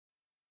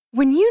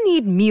When you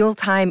need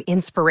mealtime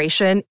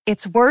inspiration,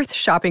 it's worth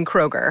shopping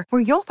Kroger,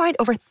 where you'll find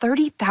over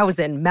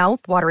 30,000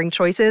 mouth-watering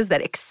choices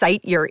that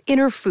excite your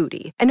inner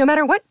foodie. And no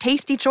matter what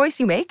tasty choice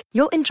you make,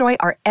 you'll enjoy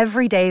our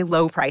everyday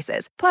low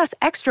prices, plus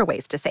extra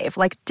ways to save,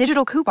 like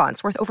digital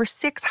coupons worth over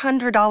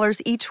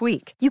 $600 each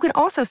week. You can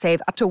also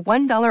save up to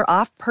 $1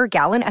 off per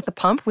gallon at the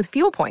pump with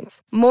fuel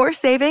points. More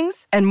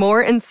savings and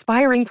more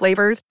inspiring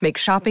flavors make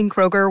shopping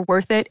Kroger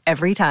worth it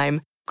every time.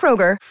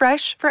 Kroger,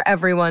 fresh for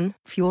everyone.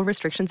 Fuel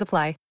restrictions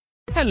apply.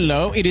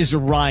 Hello, it is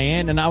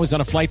Ryan, and I was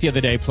on a flight the other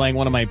day playing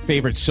one of my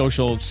favorite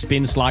social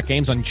spin slot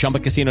games on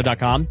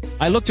ChumbaCasino.com.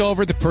 I looked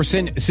over at the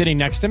person sitting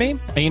next to me,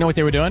 and you know what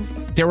they were doing?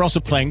 They were also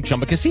playing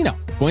Chumba Casino.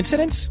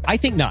 Coincidence? I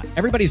think not.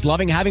 Everybody's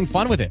loving having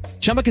fun with it.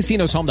 Chumba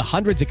Casino is home to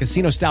hundreds of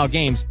casino-style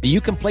games that you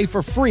can play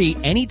for free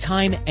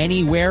anytime,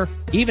 anywhere,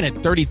 even at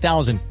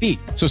 30,000 feet.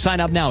 So sign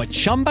up now at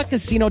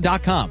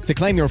ChumbaCasino.com to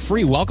claim your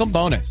free welcome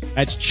bonus.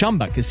 That's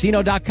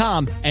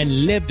ChumbaCasino.com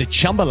and live the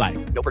Chumba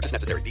life. No purchase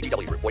necessary.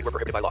 VGW. Void where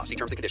prohibited by law. See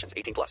terms and conditions.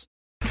 18+.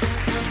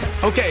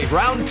 Okay,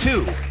 round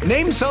two.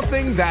 Name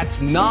something that's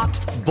not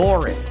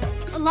boring.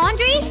 A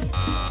laundry?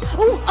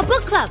 Ooh, a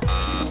book club.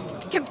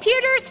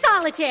 Computer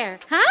solitaire,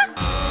 huh?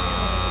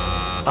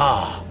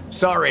 Ah,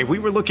 sorry. We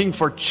were looking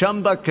for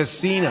Chumba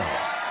Casino.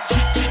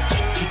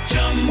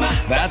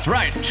 That's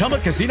right.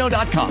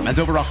 ChumbaCasino.com has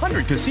over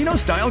 100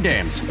 casino-style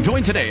games.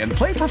 Join today and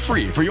play for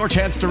free for your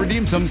chance to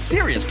redeem some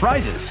serious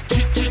prizes.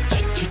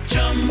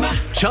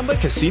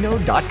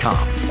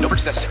 ChumbaCasino.com. No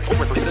purchase necessary. Void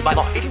where prohibited by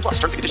law. 18+.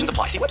 Terms and conditions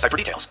apply. See website for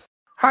details.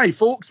 Hi,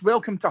 folks.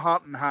 Welcome to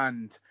Heart in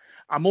Hand.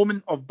 A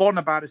moment of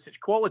Bornagain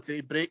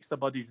quality breaks the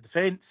buddies'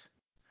 defence.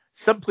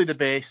 Simply the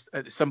best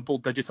at the Simple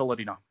Digital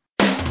Arena.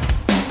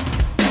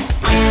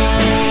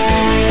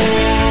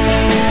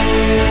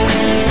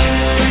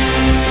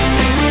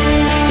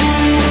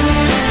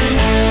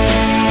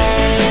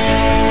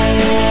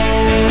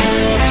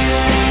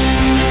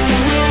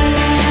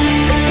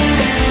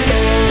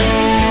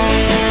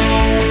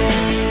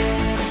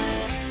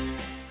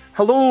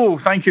 Hello,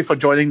 thank you for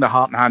joining the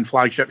Heart and Hand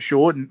flagship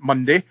show on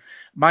Monday.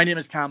 My name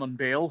is Cameron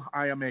Bell.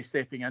 I am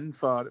stepping in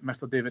for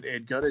Mr. David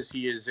Edgar as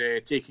he is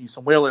taking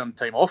some well-earned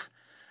time off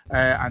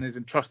and has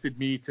entrusted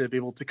me to be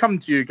able to come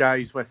to you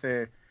guys with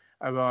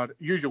our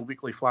usual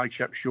weekly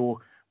flagship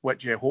show,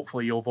 which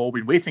hopefully you've all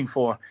been waiting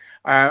for.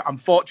 I'm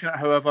fortunate,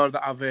 however,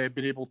 that I've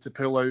been able to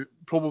pull out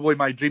probably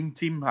my dream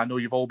team. I know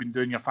you've all been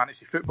doing your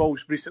fantasy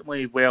footballs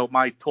recently. Well,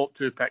 my top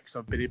two picks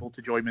have been able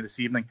to join me this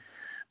evening.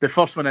 The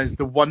first one is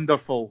the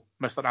wonderful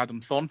Mr.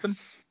 Adam Thornton.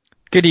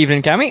 Good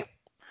evening, Cammy.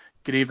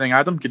 Good evening,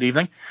 Adam. Good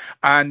evening.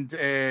 And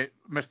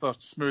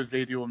Mr. Smooth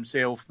Radio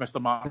himself,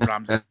 Mr. Martin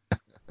Ramsey.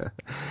 Good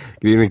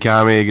evening,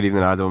 Cammy. Good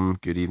evening, Adam.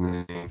 Good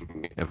evening,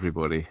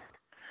 everybody.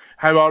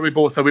 How are we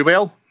both? Are we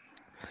well?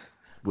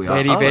 We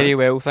are very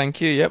well,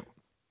 thank you. Yep.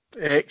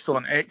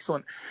 Excellent.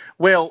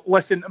 Well,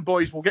 listen,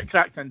 boys, we'll get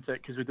cracked into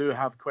it because we do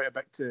have quite a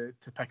bit to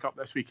pick up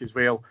this week as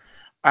well.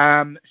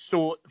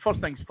 So first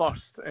things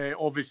first,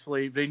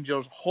 obviously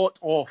Rangers hot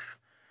off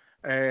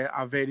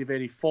a very,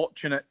 very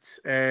fortunate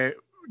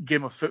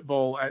game of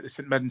football at the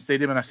St Mirren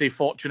Stadium, and I say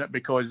fortunate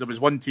because there was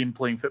one team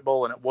playing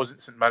football and it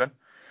wasn't St Mirren.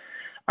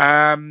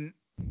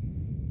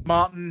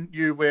 Martin,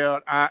 you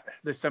were at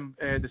the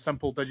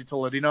Simple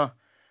Digital Arena.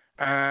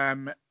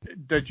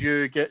 Did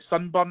you get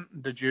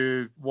sunburnt? Did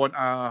you want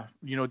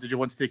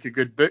to take a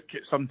good book?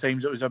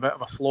 Sometimes it was a bit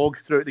of a slog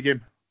throughout the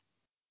game.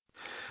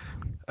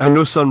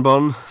 No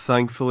sunburn,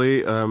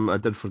 thankfully. I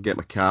did forget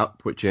my cap,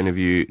 which any of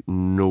you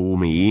know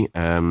me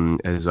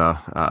is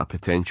a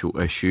potential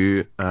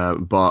issue.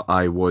 But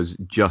I was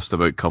just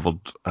about covered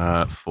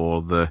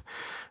for the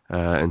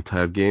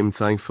entire game,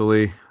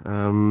 thankfully.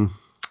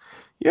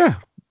 Yeah,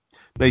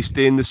 nice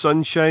day in the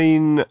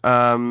sunshine.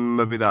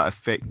 Maybe that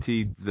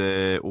affected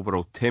the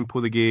overall tempo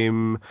of the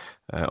game.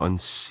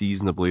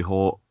 Unseasonably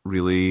hot,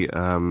 really.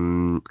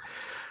 And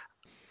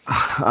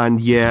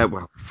yeah,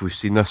 well, we've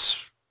seen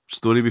this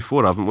story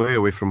before, haven't we?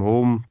 Away from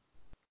home.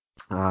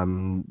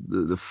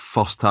 The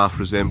first half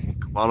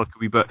resembled Kilmarnock a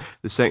wee bit.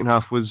 The second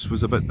half was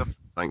a bit different,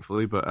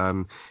 thankfully. But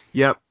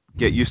yeah,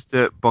 get used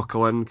to it,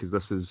 buckle in, because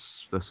this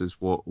is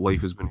what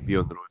life is going to be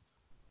on the road.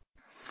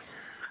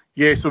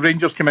 Yeah, so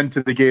Rangers came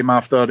into the game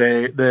after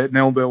the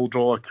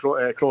 0-0 draw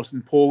across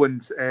in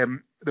Poland.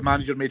 The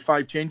manager made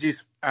 5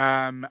 changes.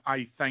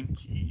 I think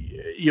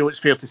it's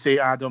fair to say,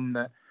 Adam,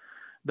 that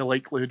the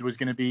likelihood was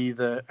going to be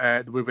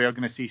that we were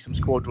going to see some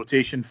squad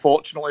rotation.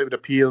 Fortunately, it would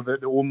appear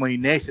that the only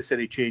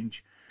necessary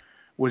change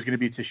was going to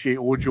be to Shea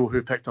Ojo,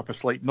 who picked up a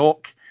slight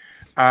knock.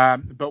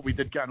 But we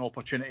did get an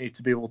opportunity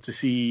to be able to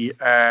see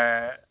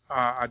a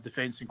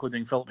defence,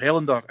 including Philip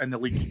Helander, in the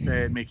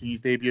league making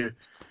his debut.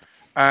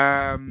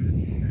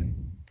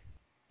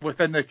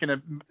 Within the kind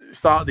of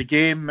start of the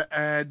game,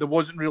 there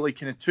wasn't really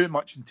kind of too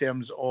much in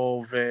terms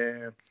of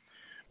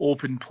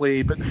open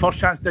play, but the first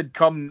chance did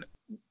come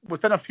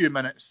within a few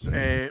minutes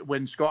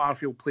when Scott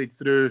Arfield played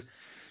through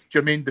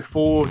Jermaine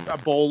Defoe, a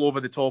ball over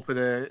the top of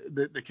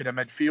the kind of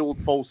midfield,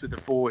 falls to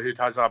Defoe, who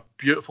has a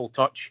beautiful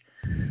touch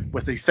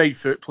with his side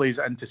foot, plays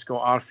it into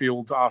Scott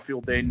Arfield.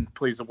 Arfield then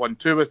plays a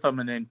 1-2 with him,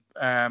 and then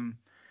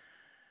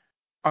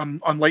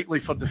unlikely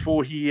for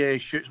Defoe. He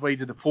shoots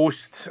wide of the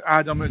post.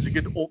 Adam, it was a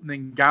good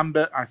opening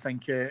gambit. I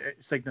think it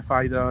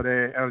signified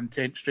our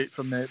intent straight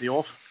from the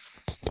off.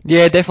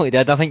 Yeah, definitely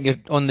did. I think you're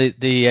on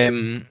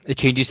the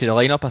changes to the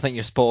lineup. I think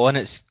you're spot on.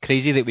 It's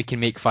crazy that we can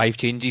make 5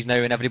 changes now,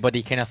 and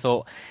everybody kind of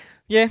thought,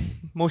 yeah,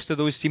 most of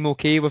those seem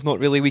okay. We've not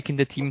really weakened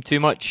the team too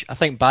much. I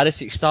think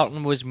Barisic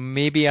starting was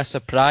maybe a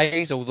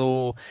surprise,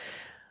 although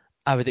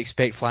I would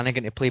expect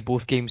Flanagan to play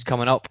both games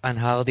coming up, and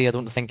Halliday I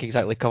don't think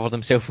exactly covered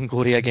himself in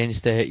glory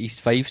against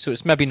East Fife, so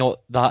it's maybe not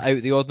that out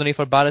of the ordinary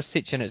for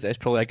Barisic, and it's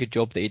probably a good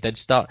job that he did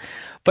start.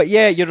 But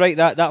yeah, you're right,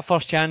 that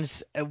first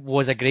chance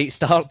was a great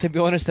start, to be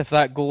honest. If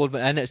that goal had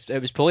went in,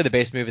 it was probably the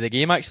best move of the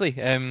game, actually,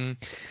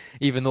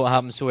 even though it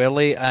happened so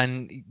early,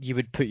 and you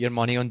would put your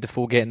money on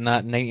Defoe getting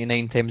that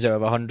 99 times out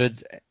of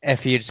 100.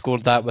 If he had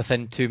scored that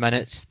within 2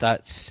 minutes,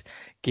 that's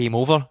game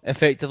over,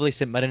 effectively.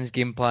 St Mirren's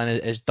game plan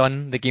is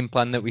done, the game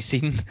plan that we've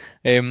seen.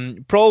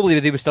 Probably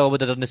they still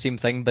would have done the same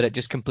thing, but it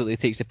just completely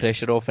takes the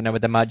pressure off, and I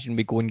would imagine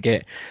we go and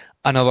get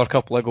another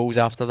couple of goals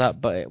after that,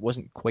 but it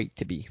wasn't quite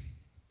to be.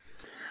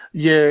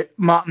 Yeah,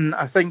 Martin,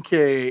 I think,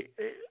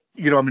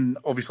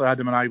 obviously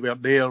Adam and I were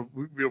there,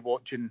 we were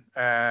watching,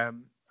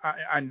 and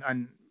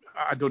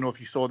I don't know if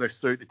you saw this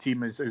throughout the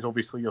team, as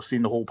obviously you're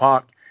seeing the whole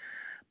park,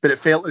 but it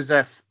felt as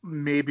if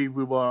maybe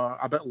we were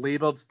a bit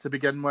laboured to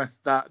begin with.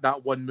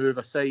 That one move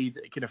aside,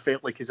 it kind of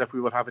felt like as if we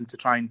were having to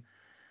try and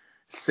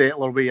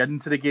settle our way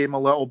into the game a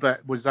little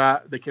bit. Was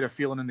that the kind of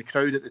feeling in the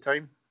crowd at the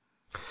time?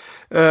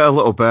 A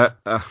little bit.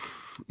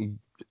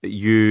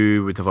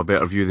 You would have a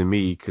better view than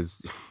me,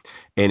 because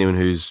anyone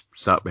who's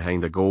sat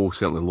behind a goal,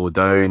 certainly low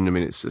down, I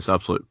mean, it's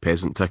absolute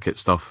peasant ticket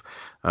stuff.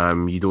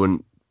 You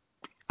don't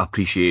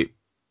appreciate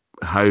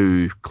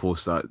how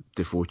close that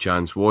Defoe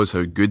chance was,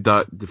 how good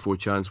that Defoe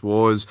chance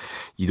was.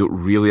 You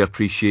don't really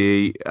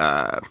appreciate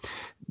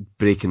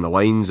breaking the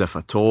lines, if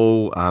at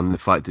all. The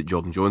fact that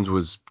Jordan Jones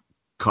was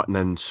cutting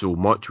in so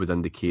much would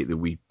indicate that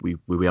we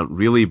weren't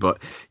really,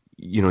 but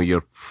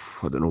you're,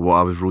 I don't know what,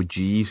 I was row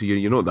G, so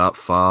you're not that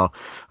far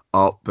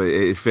up, but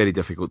it's very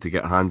difficult to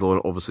get a handle on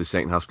it. Obviously,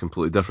 second half's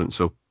completely different,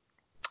 so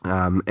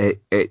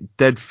it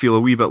did feel a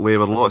wee bit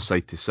laboured, a lot of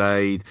side to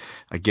side.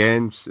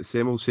 Again,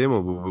 same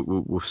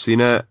old. We've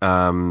seen it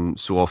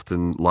so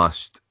often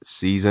last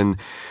season.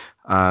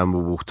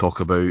 We'll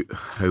talk about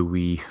how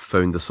we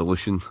found the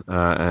solution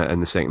in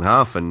the second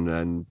half,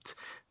 and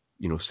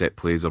set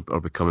plays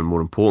are becoming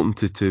more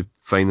important to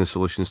find the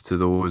solutions to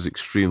those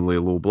extremely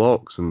low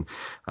blocks, and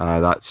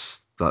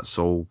that's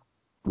all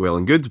well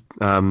and good,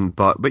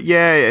 but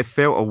yeah, it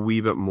felt a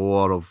wee bit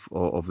more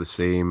of the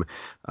same,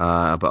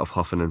 a bit of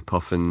huffing and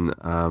puffing,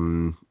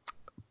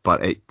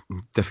 but it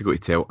difficult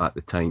to tell at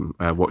the time.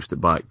 I watched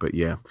it back, but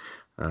yeah,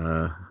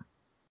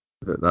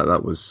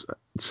 that was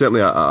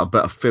certainly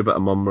a fair bit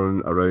of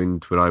murmuring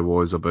around where I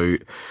was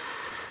about,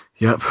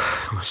 yep,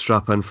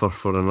 strap in for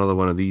another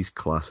one of these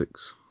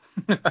classics.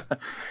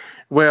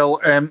 Well,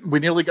 we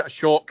nearly got a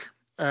shock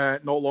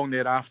not long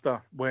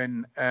thereafter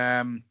when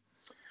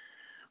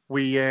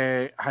we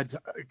had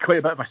quite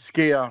a bit of a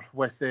scare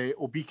with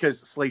Obika's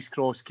slice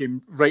cross came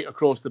right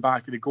across the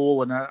back of the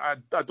goal, and I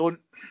don't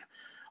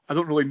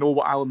really know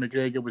what Alan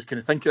McGregor was kind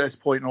of thinking at this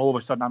point, and all of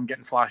a sudden I'm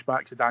getting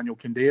flashbacks to Daniel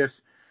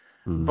Candeas.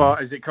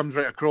 But as it comes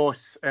right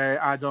across,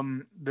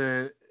 Adam,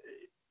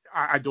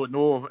 I don't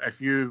know if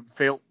you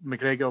felt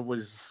McGregor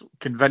was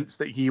convinced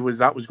that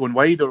that was going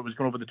wide or it was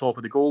going over the top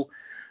of the goal,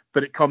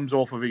 but it comes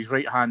off of his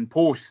right hand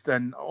post,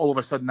 and all of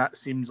a sudden that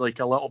seems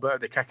like a little bit of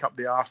the kick up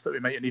the arse that we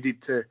might have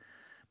needed to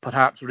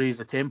perhaps raise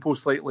the tempo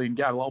slightly and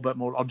get a little bit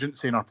more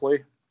urgency in our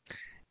play.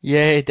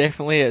 Yeah,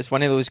 definitely. It's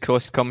one of those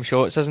cross-come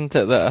shots, isn't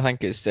it? That I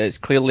think it's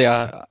clearly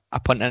a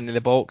punt into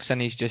the box,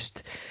 and he's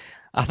just,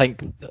 I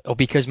think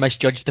Obika's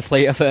misjudged the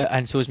flight of it,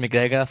 and so is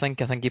McGregor. I think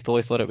he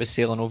probably thought it was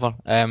sailing over.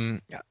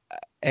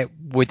 It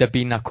would have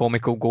been a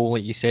comical goal,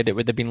 like you said. It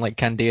would have been like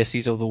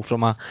Candeas's, although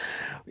from a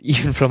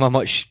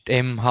much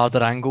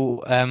harder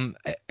angle.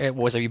 It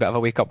was a wee bit of a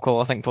wake-up call,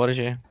 I think, for us.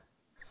 Yeah.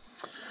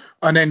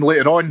 And then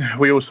later on,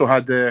 we also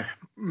had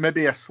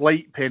maybe a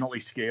slight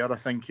penalty scare. I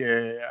think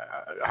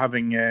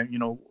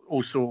having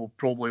also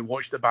probably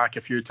watched it back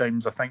a few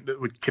times, I think that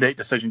the correct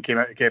decision came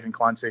out of Kevin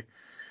Clancy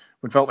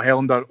when Philip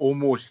Helander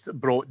almost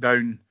brought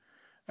down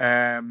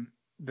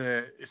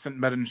the St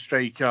Mirren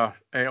striker,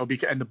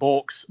 Obika, in the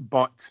box,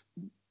 but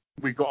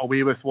we got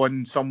away with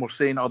one. Some were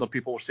saying, other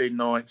people were saying,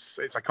 no, it's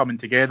a coming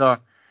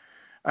together.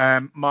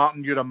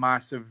 Martin, you're a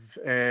massive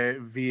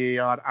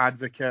VAR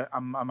advocate.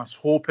 I'm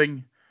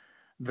hoping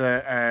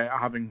that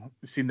having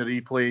seen the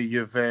replay,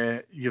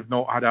 you've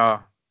not had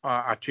a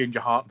change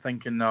of heart,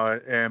 thinking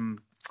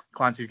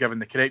Clancy's given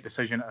the correct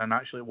decision and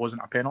actually it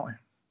wasn't a penalty.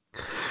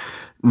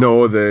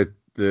 No, the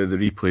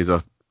replays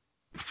are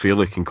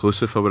fairly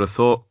conclusive, I would have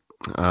thought.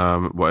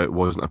 It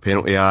wasn't a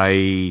penalty.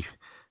 I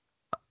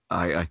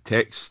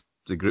text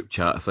the group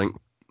chat, I think,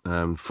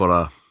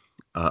 for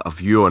a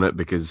view on it,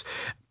 because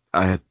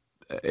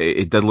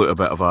it did look a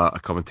bit of a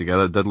coming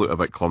together. It did look a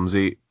bit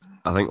clumsy.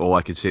 I think all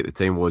I could say at the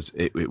time was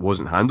it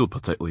wasn't handled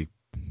particularly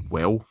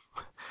well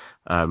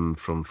from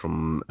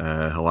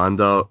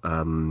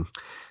Helander.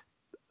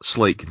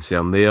 slight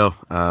concern there,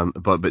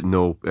 but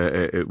no,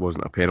 it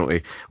wasn't a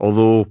penalty.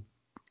 Although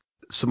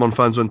some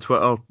fans on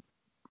Twitter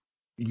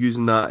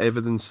using that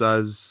evidence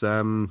as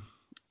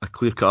a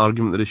clear-cut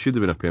argument that it should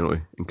have been a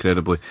penalty,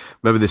 incredibly.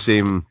 Maybe the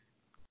same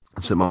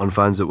St Mirren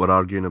fans that were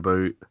arguing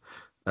about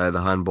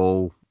the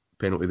handball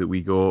penalty that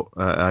we got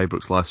at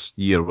Ibrox last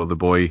year, where the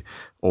boy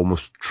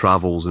almost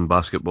travels in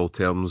basketball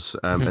terms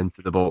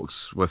into the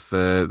box with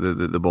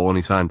the ball in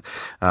his hand.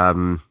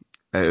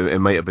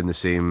 It might have been the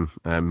same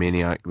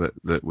maniac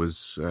that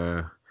was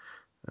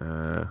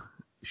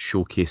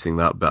showcasing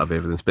that bit of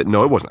evidence. But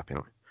no, it wasn't a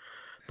penalty.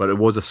 But it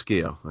was a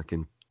scare, I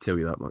can tell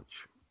you that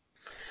much.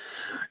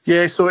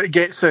 Yeah, so it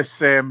gets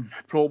us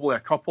probably a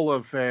couple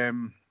of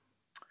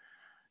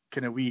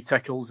kind of wee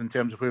tickles in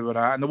terms of where we're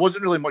at, and there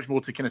wasn't really much more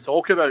to kind of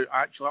talk about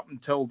actually up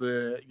until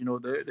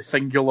the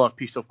singular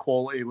piece of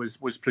quality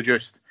was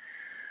produced.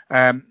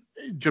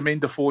 Jermaine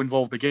Defoe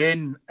involved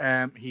again.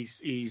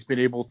 He's been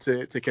able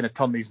to kind of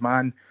turn his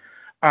man.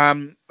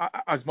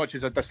 As much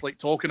as I dislike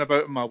talking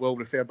about him, I will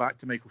refer back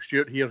to Michael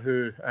Stewart here,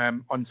 who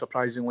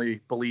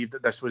unsurprisingly believed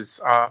that this was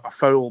a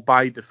foul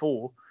by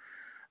Defoe,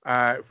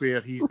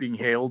 where he's being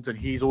held and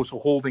he's also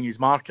holding his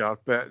marker,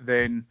 but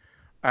then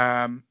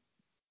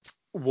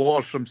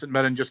Waters from St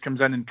Mirren just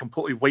comes in and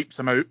completely wipes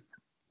him out.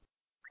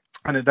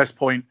 And at this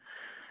point,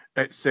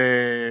 it's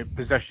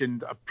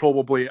positioned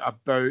probably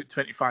about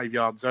 25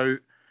 yards out.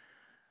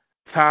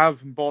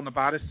 Tav and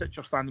Bornagain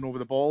are standing over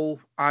the ball.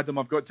 Adam,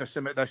 I've got to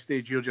assume at this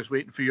stage you're just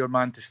waiting for your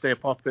man to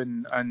step up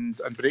and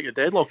break the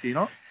deadlock, you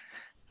know?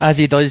 As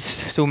he does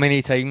so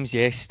many times,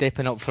 yes,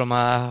 stepping up from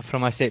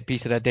a set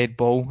piece or a dead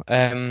ball.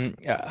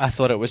 I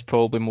thought it was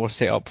probably more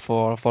set up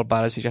for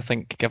Barisic, I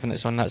think, given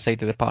it's on that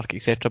side of the park,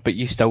 etc. But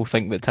you still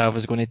think that Tav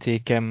is going to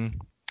take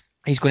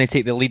he's going to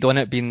take the lead on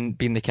it, being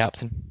the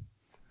captain.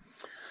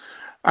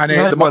 And he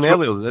had one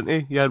earlier, didn't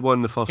he? He had one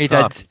in the first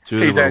half. He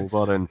did.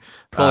 Over, and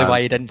probably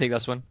why he didn't take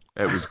this one.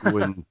 It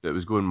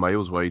was going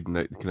miles wide, and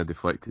it kind of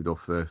deflected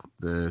off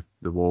the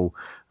wall.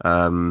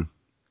 And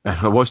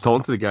I was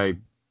talking to the guy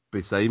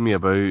beside me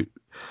about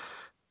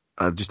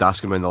just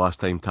asking him when the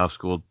last time Tav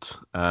scored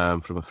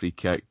from a free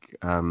kick,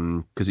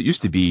 because it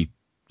used to be,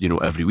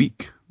 every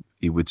week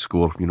he would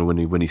score,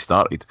 when he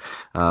started.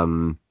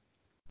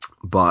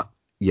 But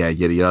yeah,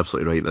 you're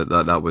absolutely right.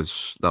 That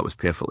was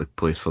perfectly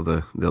placed for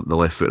the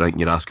left foot. I think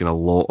you're asking a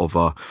lot of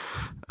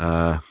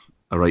a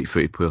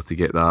right-footed player to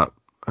get that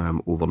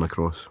over and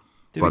across.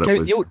 Do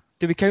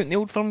we count the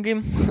Old Firm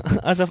game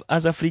as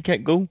a free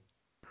kick goal?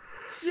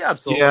 Yeah,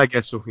 absolutely. Yeah, I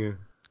guess so. Yeah.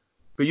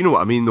 But you know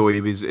what I mean, though.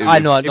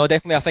 No,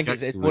 definitely. I think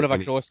it's more of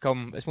a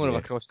cross-come. It's more of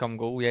a cross-come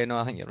goal. Yeah, no,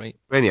 I think you're right.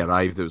 When he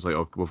arrived, it was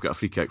like, we've got a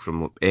free kick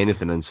from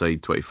anything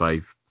inside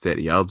 25,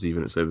 30 yards.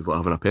 Even it was like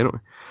having a penalty.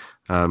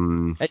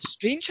 It's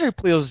strange how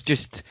players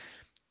just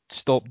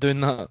stop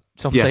doing that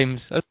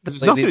sometimes. Yeah.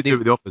 There's nothing to do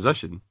with the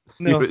opposition.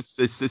 No. It's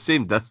the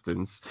same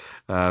distance.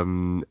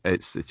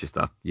 It's just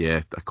a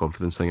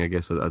confidence thing, I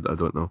guess. I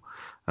don't know.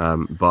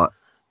 But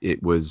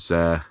it was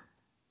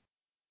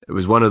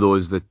one of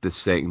those that the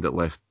second it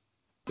left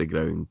the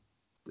ground,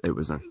 it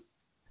was in.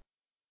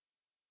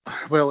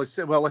 Well,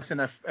 listen.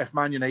 If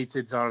Man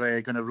United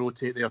are going to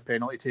rotate their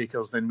penalty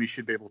takers, then we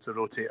should be able to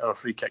rotate our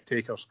free kick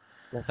takers.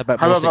 With a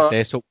bit more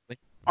success, hopefully.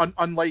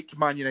 Unlike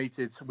Man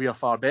United, we are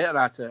far better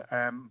at it.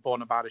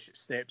 Bornagain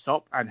steps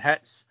up and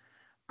hits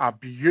a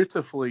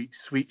beautifully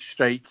sweet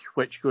strike,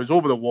 which goes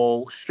over the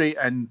wall straight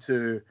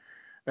into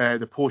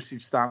the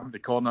postage stamp in the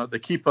corner. The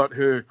keeper,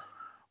 who,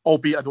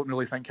 albeit I don't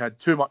really think had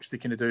too much to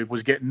kind of do,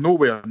 was getting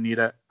nowhere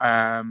near it.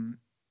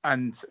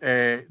 And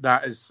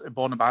that is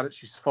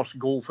Bornagain's first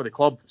goal for the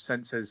club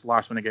since his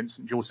last one against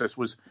St Joseph's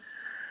was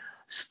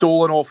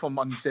stolen off him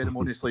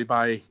unceremoniously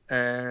by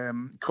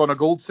Connor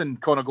Goldson.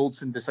 Connor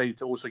Goldson decided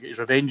to also get his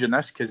revenge in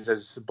this because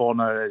as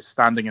Borna is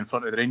standing in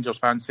front of the Rangers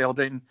fans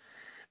celebrating,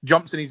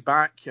 jumps in his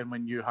back, and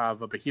when you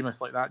have a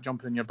behemoth like that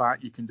jumping in your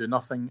back, you can do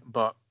nothing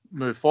but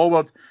move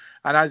forward.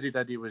 And as he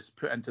did, he was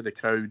put into the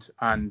crowd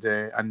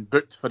and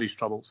booked for his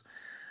troubles.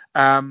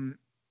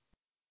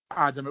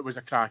 Adam, it was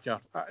a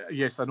cracker.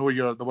 Yes, I know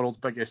you're the world's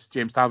biggest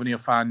James Tavernier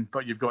fan,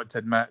 but you've got to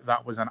admit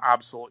that was an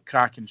absolute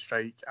cracking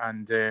strike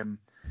and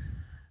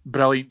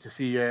brilliant to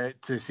see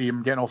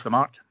him getting off the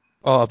mark.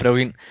 Oh,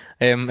 brilliant.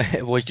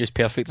 It was just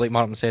perfect, like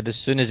Martin said. As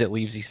soon as it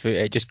leaves his foot,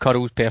 it just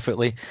curls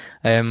perfectly.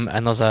 And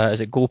there's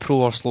is it GoPro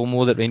or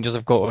slow-mo that Rangers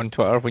have got on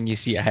Twitter? When you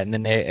see it hitting the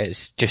net,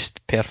 it's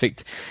just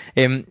perfect.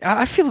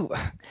 I feel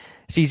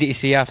it's easy to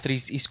say after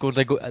he's scored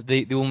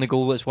the only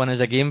goal that's won us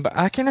a game, but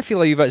I kind of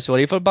feel a bit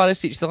sorry for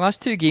Barisic. The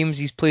last two games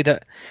he's played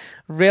it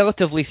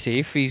relatively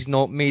safe. He's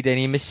not made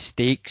any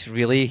mistakes,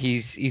 really.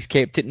 He's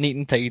kept it neat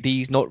and tidy.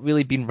 He's not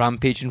really been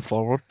rampaging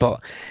forward.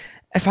 But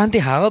if Andy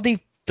Halliday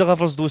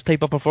delivers those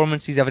type of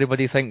performances,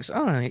 everybody thinks,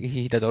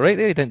 he did all right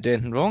there. He didn't do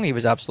anything wrong. He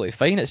was absolutely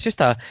fine. It's just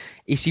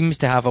he seems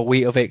to have a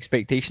weight of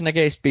expectation, I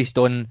guess, based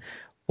on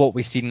what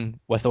we've seen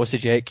with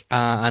Osijek,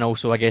 and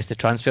also I guess the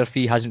transfer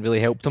fee hasn't really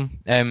helped him.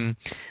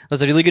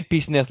 There's a really good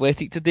piece in the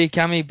Athletic today,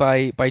 Cammy,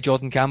 by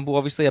Jordan Campbell,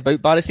 obviously,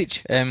 about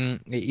Barisic.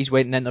 He's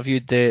went and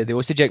interviewed the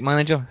Osijek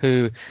manager,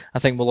 who I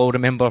think we'll all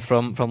remember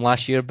from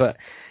last year, but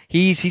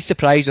he's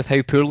surprised with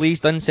how poorly he's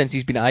done since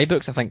he's been at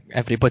Ibrox. I think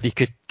everybody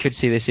could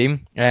say the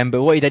same.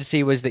 But what he did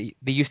say was that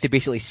they used to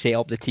basically set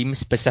up the team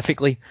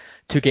specifically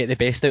to get the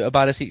best out of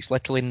Barisic.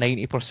 Literally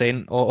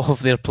 90%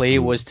 of their play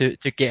was to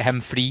get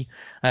him free.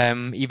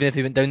 Even if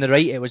they went down the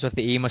right, it was with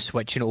the aim of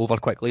switching it over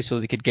quickly so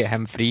they could get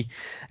him free.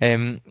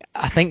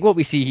 I think what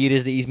we see here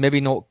is that he's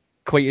maybe not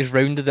quite as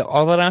rounded at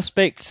other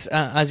aspects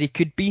as he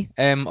could be,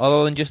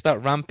 other than just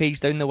that rampage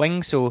down the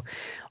wing. So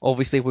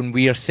obviously when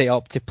we are set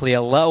up to play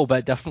a little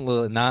bit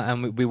differently than that,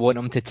 and we want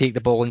him to take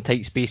the ball in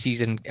tight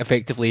spaces and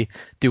effectively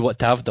do what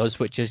Tav does,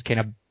 which is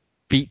kind of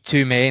beat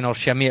two men or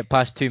shimmy it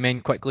past two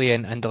men quickly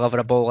and deliver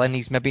a ball in,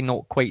 he's maybe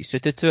not quite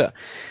suited to it.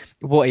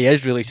 What he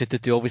is really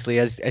suited to, obviously,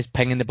 is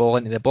pinging the ball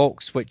into the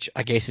box, which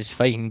I guess is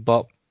fine,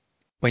 but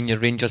when you're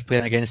Rangers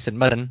playing against St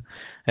Mirren,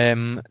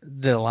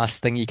 the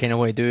last thing you kind of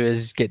want to do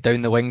is get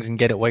down the wings and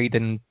get it wide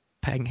and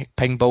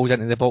ping balls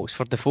into the box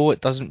for Defoe.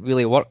 It doesn't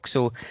really work.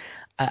 So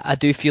I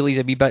do feel he's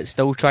a wee bit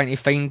still trying to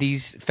find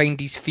his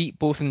feet,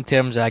 both in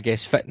terms of, I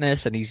guess,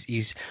 fitness and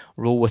his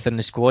role within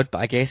the squad, but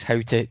I guess how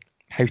to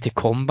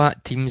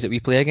combat teams that we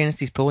play against.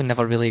 He's probably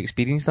never really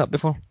experienced that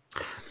before.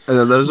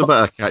 And there's a bit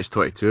of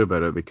catch-22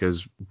 about it,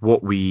 because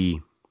what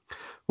we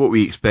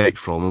expect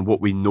from him, what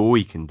we know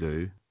he can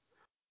do,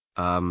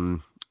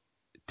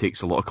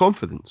 takes a lot of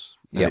confidence.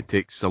 Yep. It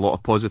takes a lot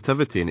of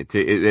positivity, and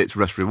it's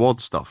risk-reward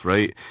stuff,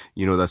 right?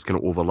 That's kind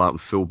of overlapping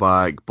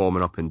fullback,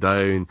 bombing up and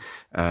down,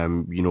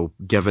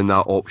 giving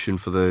that option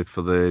for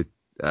the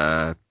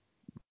guy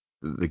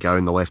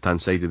on the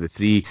left-hand side of the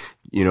three,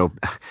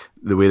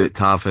 the way that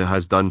Tav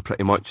has done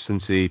pretty much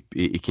since he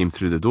came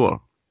through the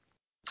door.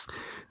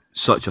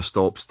 Such a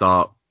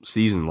stop-start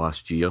season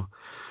last year.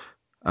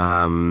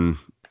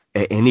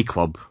 At any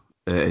club,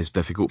 is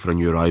difficult for a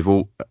new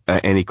arrival.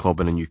 Any club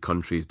in a new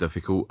country is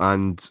difficult,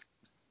 and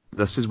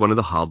this is one of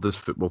the hardest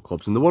football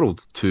clubs in the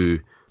world to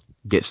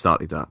get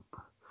started at.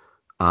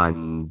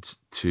 And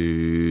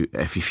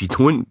if you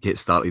don't get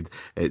started,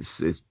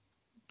 it's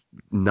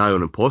nigh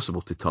on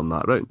impossible to turn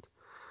that around.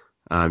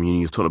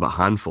 You're talking about a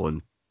handful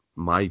in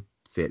my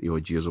 30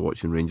 odd years of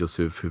watching Rangers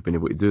who've been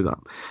able to do that,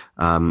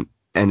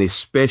 and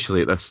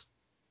especially at this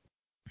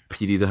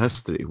period of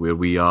history where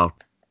we are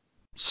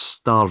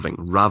starving,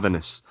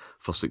 ravenous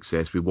for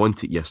success. We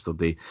want it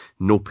yesterday.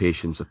 No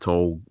patience at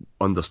all.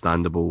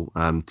 Understandable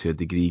to a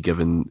degree,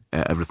 given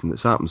everything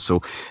that's happened.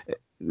 So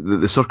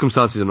the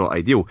circumstances are not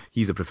ideal.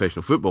 He's a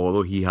professional footballer,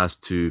 although he has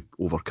to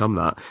overcome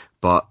that.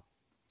 But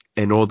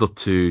in order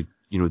to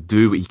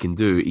do what he can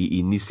do,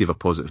 he needs to have a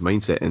positive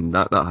mindset, and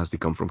that has to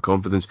come from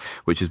confidence,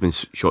 which has been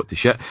shot to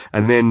shit.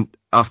 And then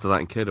after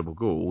that incredible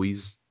goal,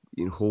 he's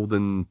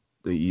holding.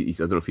 I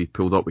don't know if he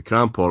pulled up with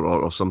cramp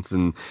or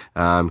something,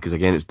 because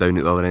again it's down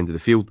at the other end of the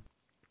field.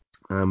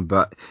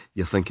 But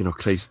you're thinking, oh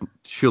Christ,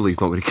 surely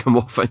he's not going to come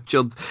off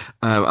injured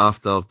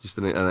after just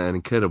an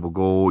incredible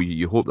goal.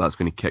 You hope that's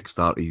going to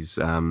kickstart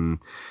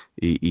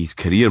his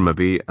career,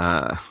 maybe,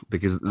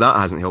 because that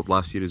hasn't helped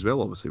last year as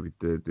well, obviously, with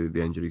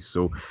the injuries.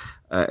 So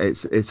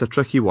it's a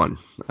tricky one,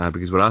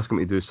 because we're asking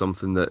him to do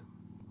something that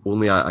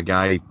only a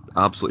guy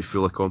absolutely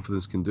full of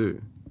confidence can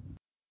do.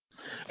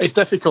 It's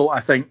difficult, I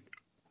think.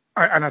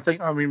 And I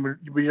think,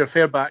 we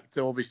refer back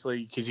to,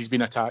 obviously, because he's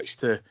been attached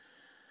to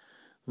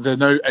the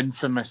now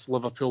infamous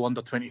Liverpool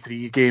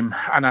under-23 game.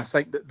 And I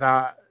think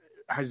that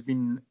has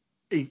been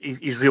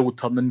his real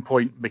turning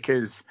point,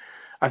 because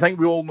I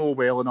think we all know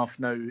well enough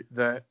now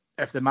that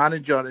if the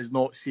manager is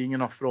not seeing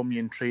enough from you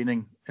in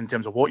training in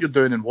terms of what you're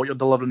doing and what you're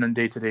delivering in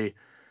day-to-day,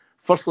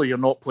 firstly, you're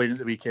not playing at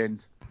the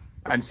weekend.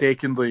 And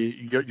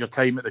secondly, your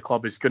time at the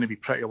club is going to be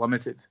pretty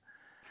limited.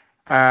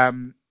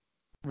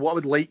 What I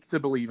would like to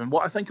believe, and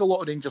what I think a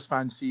lot of Rangers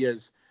fans see,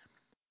 is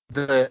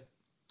that,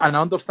 and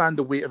I understand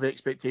the weight of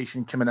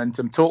expectation coming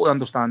into him, totally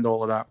understand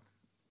all of that.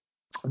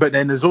 But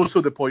then there's also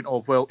the point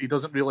of, well, he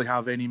doesn't really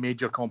have any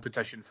major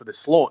competition for the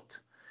slot.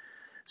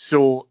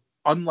 So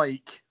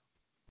unlike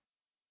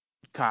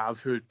Tav,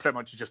 who pretty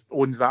much just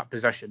owns that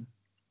position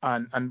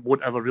and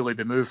won't ever really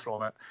be moved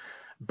from it,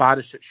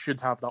 Barisic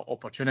should have that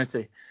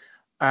opportunity.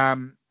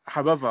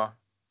 However,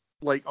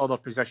 like other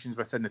positions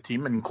within the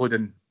team,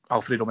 including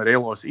Alfredo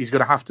Morelos, he's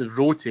going to have to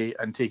rotate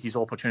and take his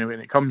opportunity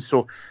when it comes.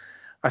 So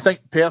I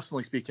think,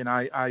 personally speaking,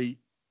 I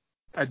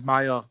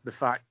admire the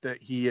fact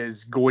that he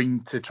is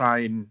going to try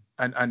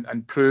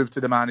and prove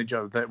to the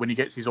manager that when he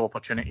gets his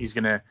opportunity, he's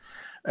going to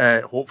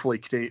hopefully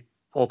create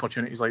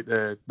opportunities like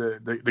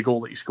the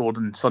goal that he scored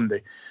on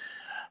Sunday.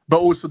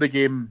 But also the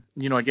game,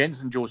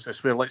 against St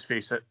Joseph's, where, let's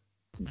face it,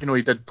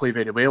 he did play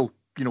very well,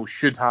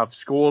 should have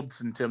scored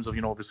in terms of,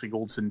 obviously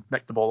Goldson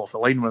nicked the ball off the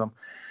line with him.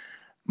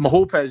 My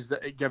hope is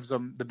that it gives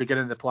them the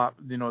beginning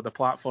of the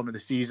platform of the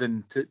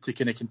season to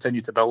kind of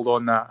continue to build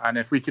on that. And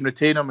if we can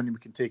retain him and we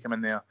can take him in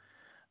there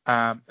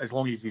as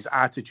long as his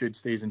attitude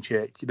stays in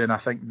check, then I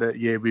think that,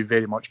 we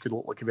very much could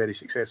look like a very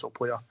successful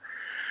player.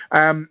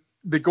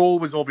 The goal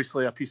was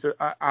obviously a piece of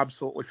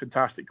absolutely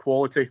fantastic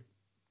quality.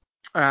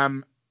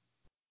 On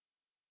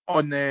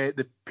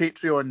the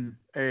Patreon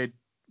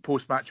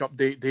post-match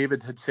update,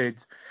 David had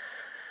said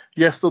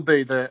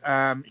yesterday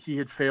that he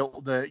had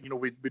felt that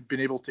we'd been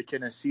able to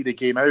kind of see the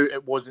game out.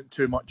 It wasn't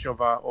too much of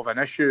an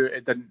issue.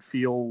 It didn't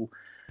feel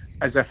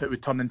as if it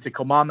would turn into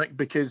Kilmarnock,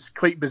 because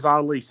quite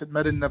bizarrely St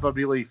Mirren never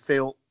really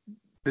felt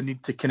the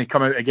need to kind of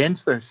come out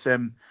against this,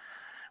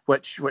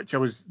 which I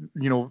was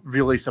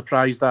really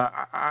surprised at.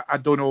 I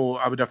don't know.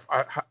 I would have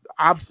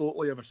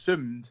absolutely have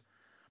assumed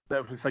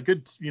that with a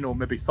good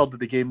maybe third of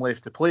the game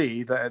left to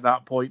play, that at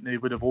that point they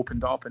would have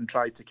opened it up and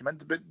tried to come in.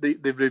 But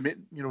they've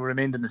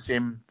remained in the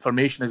same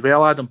formation as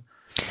well, Adam.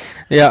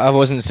 Yeah, I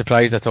wasn't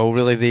surprised at all.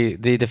 Really,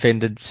 they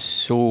defended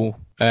so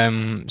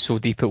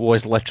deep. It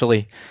was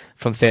literally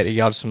from 30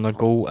 yards from their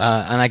goal,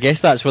 and I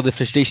guess that's where the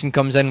frustration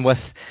comes in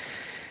with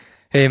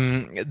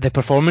the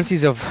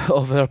performances of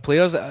our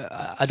players.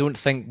 I don't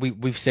think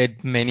we've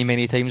said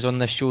many times on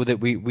this show that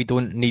we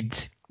don't need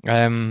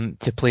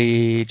to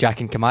play Jack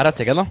and Kamara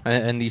together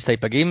in these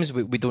type of games.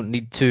 We don't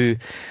need to,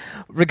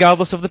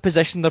 regardless of the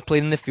position they're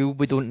playing in the field,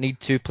 we don't need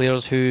two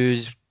players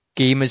whose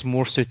game is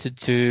more suited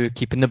to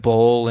keeping the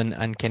ball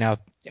and kind of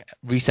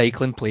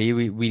recycling play.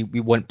 We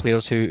want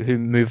players who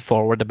move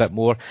forward a bit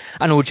more.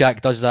 I know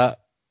Jack does that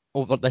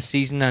over this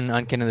season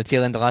and kind of the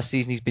tail end of last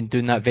season. He's been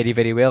doing that very,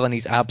 very well, and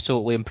he's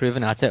absolutely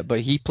improving at it.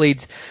 But he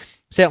played,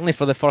 certainly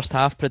for the first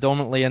half,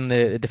 predominantly in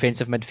the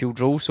defensive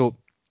midfield role. So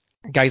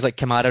guys like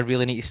Kamara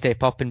really need to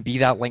step up and be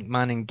that link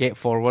man and get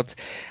forward.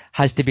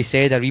 Has to be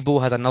said,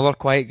 Aribo had another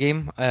quiet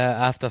game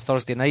after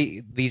Thursday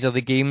night. These are the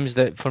games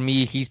that, for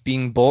me, he's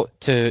being bought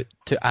to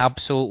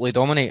absolutely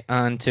dominate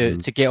and to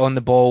get on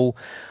the ball,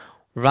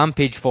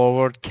 rampage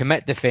forward,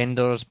 commit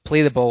defenders,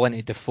 play the ball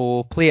into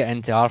Defoe, play it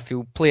into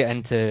Arfield, play it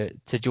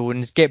into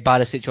Jones, get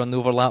Barisic on the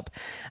overlap.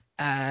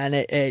 And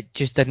it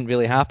just didn't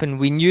really happen.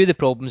 We knew the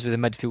problems with the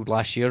midfield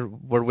last year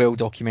were well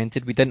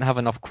documented. We didn't have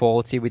enough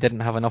quality. We didn't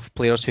have enough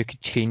players who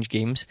could change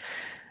games.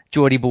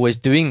 Joe Aribo is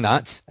doing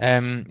that.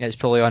 It's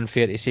probably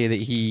unfair to say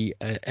that he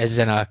is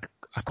in a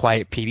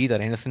quiet period or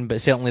anything,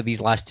 but certainly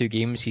these last two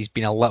games he's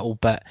been a little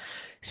bit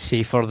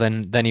safer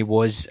than he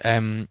was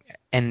in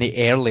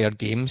the earlier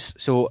games.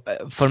 So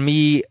for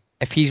me,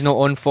 if he's not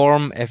on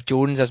form, if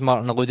Jones, as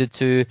Martin alluded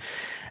to,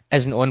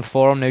 isn't on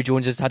form. Now,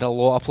 Jones has had a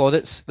lot of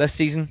plaudits this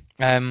season,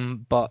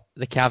 but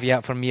the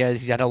caveat for me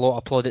is he's had a lot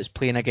of plaudits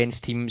playing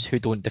against teams who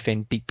don't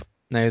defend deep.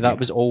 Now, that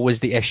was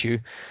always the issue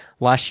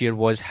last year,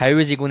 was how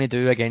is he going to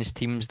do against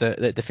teams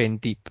that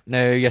defend deep?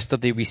 Now,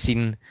 yesterday we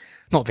seen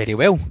not very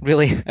well,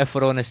 really, if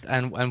we're honest,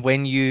 and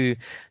when you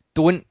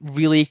don't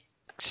really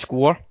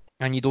score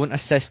and you don't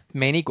assist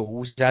many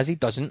goals, as he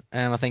doesn't,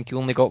 I think he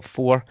only got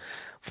four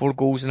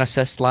goals and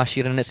assists last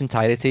year in its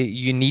entirety.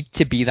 You need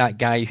to be that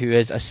guy who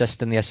is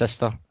assisting the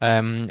assister,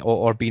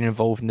 or being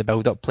involved in the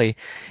build-up play.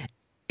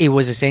 He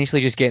was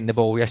essentially just getting the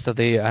ball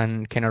yesterday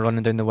and kind of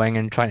running down the wing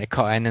and trying to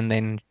cut in and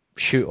then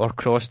shoot or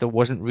cross. There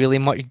wasn't really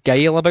much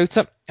guile about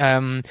it.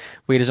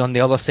 Whereas on the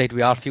other side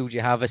with Arfield,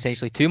 you have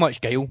essentially too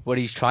much guile, where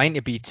he's trying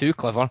to be too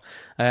clever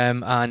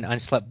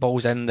and slip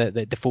balls in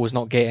that Defoe's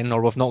not getting,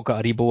 or we've not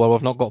got Aribo, or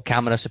we've not got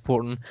Camera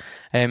supporting.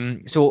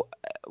 So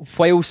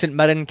while St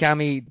Mirren,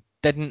 Cammy,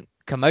 didn't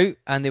come out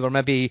and they were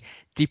maybe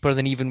deeper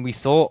than even we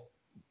thought,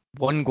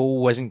 one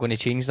goal wasn't going to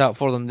change that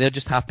for them. They're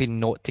just happy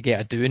not to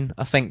get a doing,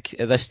 I think,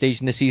 at this stage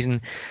in the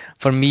season.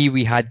 For me,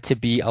 we had to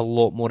be a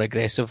lot more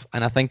aggressive,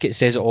 and I think it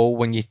says it all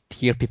when you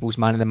hear people's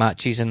man of the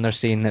matches and they're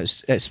saying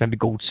it's maybe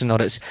Goldson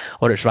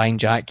or it's Ryan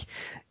Jack.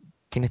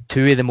 Kind of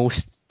two of the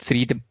most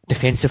three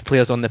defensive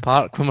players on the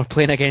park when we're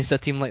playing against a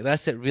team like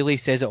this. It really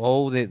says it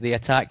all. The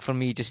attack for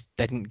me just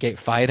didn't get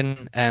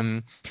firing.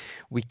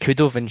 We could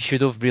have and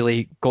should have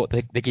really got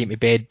the game to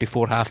bed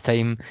before half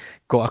time,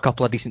 got a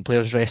couple of decent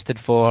players rested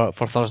for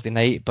Thursday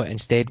night, but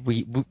instead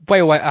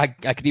while I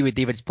agree with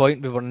David's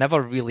point, we were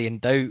never really in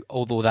doubt,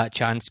 although that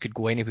chance could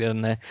go anywhere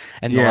in the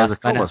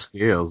last minute.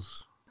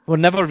 Scales. We're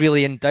never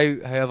really in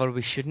doubt. However,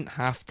 we shouldn't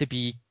have to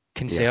be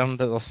concerned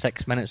that there's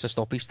 6 minutes of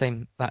stoppage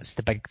time. That's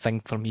the big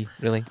thing for me,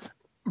 really.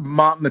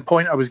 Martin, the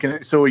point I was going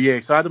to... So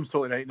Adam's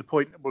totally right. The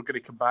point we're going to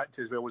come back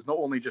to as well was not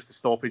only just the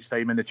stoppage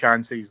time and the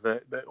chances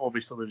that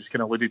obviously we just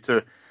kind of alluded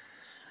to.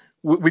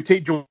 We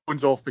take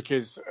Jones off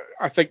because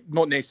I think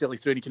not necessarily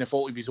through any kind of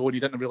fault of his own.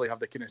 He didn't really have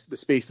the kind of the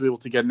space to be able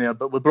to get in there.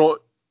 But we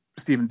brought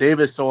Stephen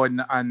Davis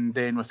on, and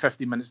then with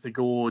 15 minutes to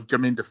go,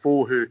 Jermaine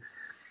Defoe, who,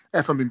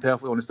 if I'm being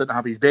perfectly honest, didn't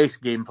have his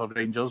best game for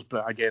Rangers.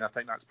 But again, I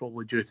think that's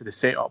probably due to the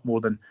setup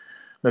more than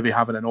maybe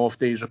having an off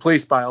day. He's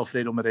replaced by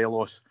Alfredo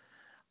Morelos.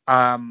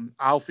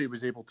 Alfie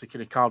was able to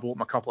kind of carve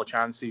open a couple of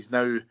chances.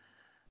 Now,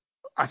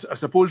 I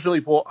suppose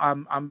really what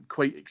I'm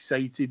quite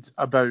excited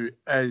about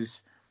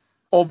is,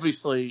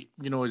 obviously,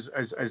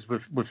 as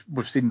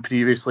we've seen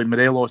previously,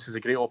 Morelos is a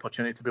great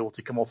opportunity to be able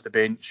to come off the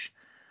bench,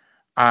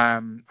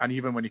 and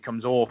even when he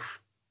comes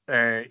off,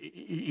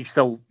 he's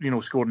still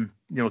scoring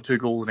 2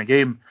 goals in a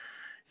game.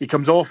 He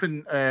comes off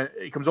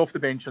the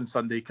bench on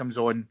Sunday. He comes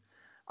on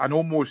and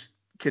almost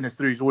kind of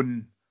through his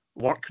own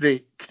work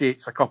rate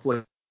creates a couple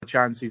of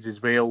chances as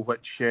well,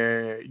 which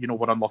were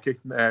unlucky.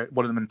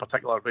 One of them in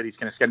particular, where he's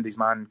kind of skinned his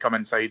man, come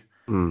inside,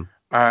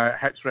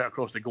 hits right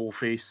across the goal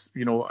face.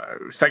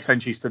 6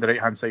 inches to the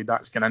right hand side.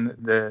 That's going in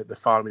the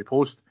faraway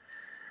post.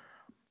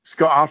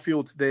 Scott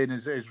Arfield then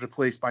is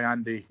replaced by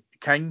Andy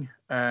King,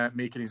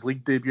 making his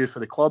league debut for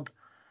the club.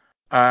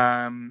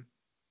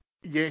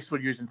 Yes, we're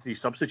using 3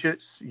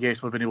 substitutes.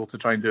 Yes, we've been able to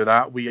try and do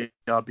that. We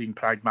are being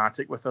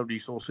pragmatic with our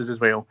resources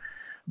as well.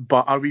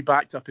 But are we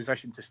back to a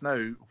position just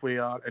now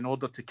where, in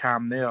order to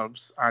calm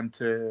nerves and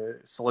to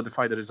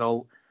solidify the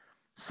result,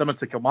 similar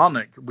to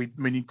Kilmarnock, we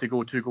need to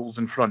go 2 goals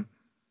in front?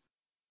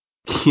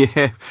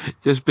 Yeah,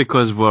 just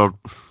because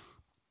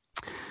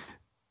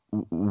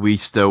we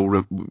still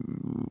have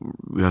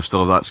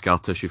that scar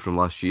tissue from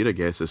last year, I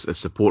guess, as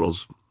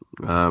supporters.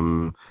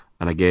 And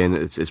again,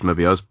 it's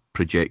maybe us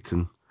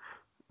projecting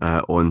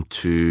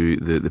onto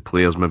the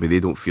players. Maybe they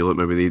don't feel it.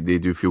 Maybe they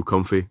do feel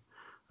comfy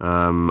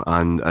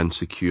and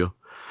secure.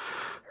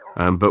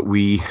 But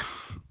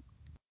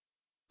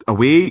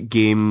away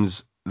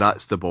games,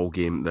 that's the ball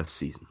game this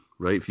season,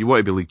 right? If you want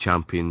to be league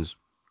champions,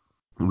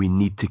 we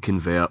need to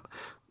convert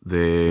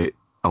the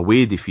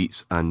away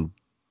defeats and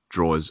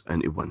draws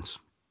into wins.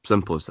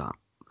 Simple as that.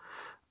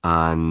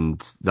 And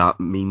that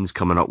means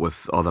coming up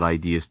with other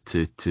ideas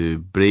to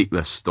break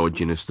this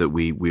stodginess that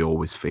we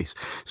always face.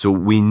 So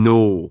we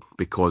know,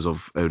 because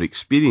of our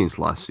experience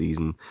last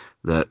season,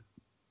 that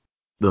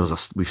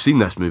we've seen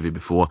this movie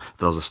before.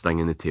 There's a sting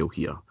in the tail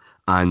here,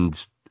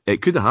 and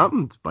it could have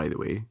happened, by the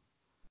way,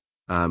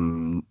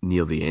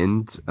 near the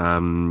end.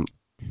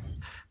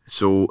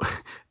 So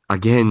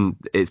again,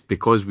 it's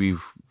because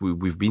we've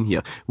been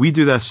here. We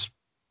do this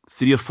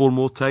 3 or 4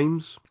 more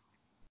times.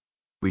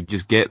 We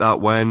just get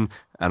that win,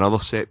 another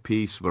set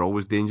piece. We're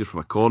always danger from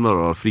a corner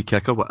or a free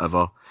kick or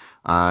whatever,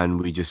 and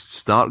we just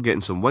start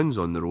getting some wins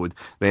on the road.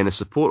 Then as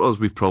supporters,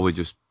 we probably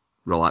just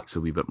relax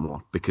a wee bit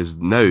more, because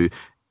now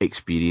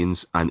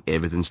experience and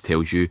evidence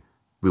tells you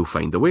we'll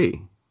find a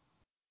way.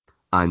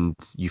 And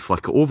you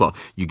flick it over.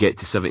 You get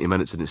to 70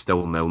 minutes and it's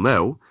still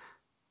 0-0,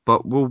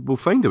 but we'll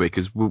find a way,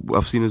 because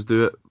I've seen us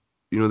do it,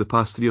 the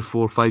past 3 or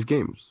 4 or 5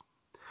 games.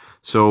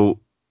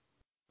 So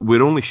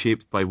we're only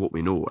shaped by what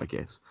we know, I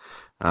guess.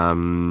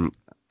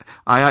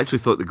 I actually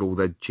thought the goal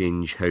did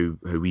change how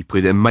we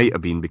played. It might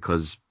have been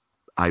because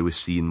I was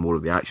seeing more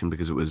of the action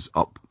because it was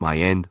up my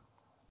end.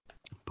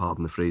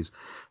 Pardon the phrase.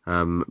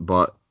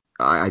 But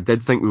I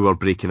did think we were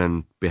breaking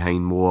in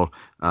behind more.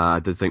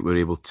 I did think we were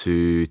able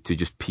to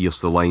just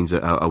pierce the lines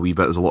a wee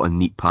bit. There's a lot of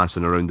neat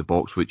passing around the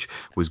box, which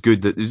was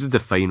good. This is the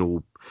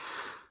final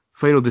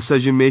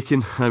decision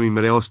making. I mean,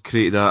 Morelos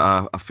created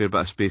a fair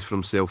bit of space for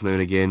himself now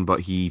and again,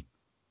 but he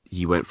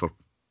went for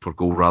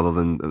goal rather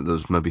than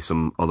there's maybe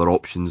some other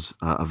options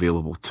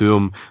available to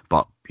him.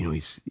 But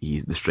he's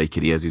the striker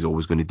he is. He's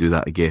always going to do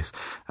that, I guess.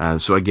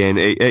 So again,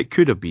 it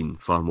could have been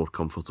far more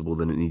comfortable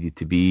than it needed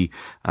to be.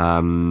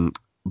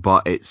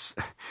 But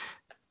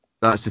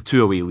that's the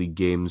 2 away league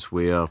games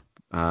where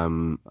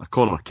a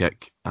corner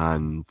kick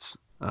and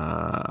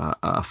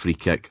a free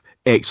kick,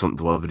 excellent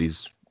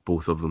deliveries,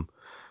 both of them,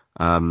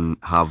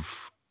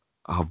 have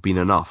been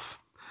enough,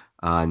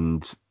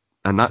 and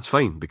that's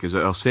fine, because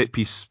our set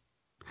piece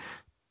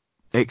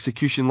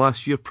execution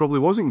last year probably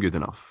wasn't good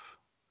enough,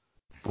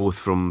 both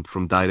from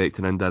direct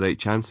and indirect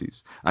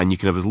chances. And you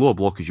can have as low a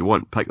block as you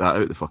want, pick that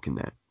out the fucking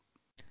net.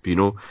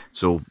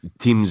 So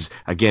teams,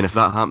 again, if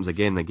that happens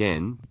again and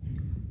again,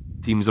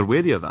 teams are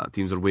wary of that.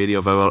 Teams are wary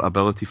of our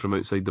ability from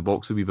outside the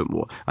box a wee bit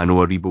more. I know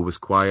Aribo was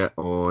quiet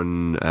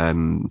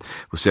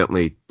was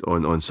certainly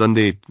on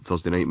Sunday,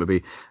 Thursday night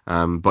maybe,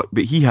 but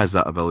he has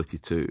that ability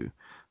too.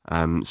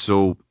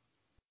 So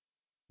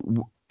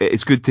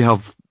it's good to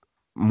have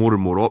more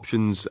and more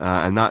options,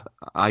 and that,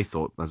 I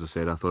thought, as I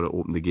said, it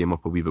opened the game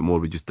up a wee bit more.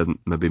 We just didn't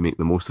maybe make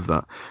the most of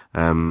that.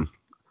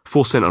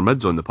 4 centre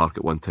mids on the park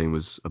at one time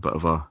was a bit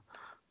of a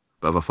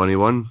funny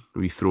one.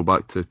 We throw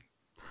back to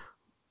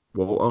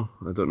Walter,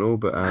 I don't know,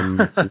 but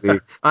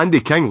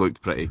Andy King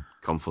looked pretty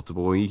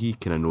comfortable. He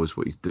kind of knows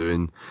what he's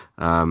doing,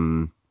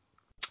 and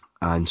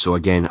so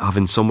again,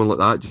 having someone like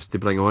that just to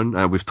bring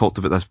on. We've talked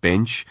about this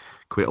bench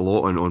quite a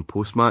lot on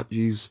post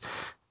matches.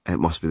 It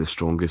must be the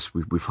strongest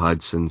we've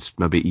had since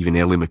maybe even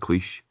early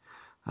McLeish,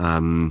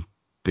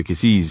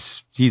 because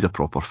he's a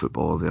proper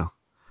footballer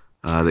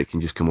there, that can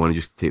just come on and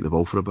just take the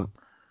ball for a bit.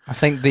 I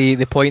think the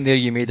point there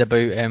you made about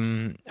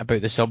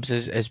the subs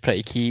is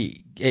pretty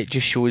key. It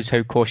just shows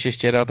how cautious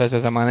Gerrard is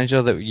as a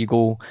manager, that you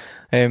go,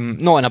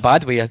 not in a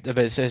bad way, but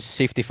it's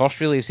safety first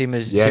really, same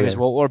as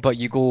Walter, but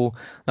you go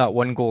that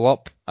 1 goal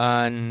up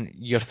and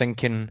you're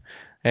thinking,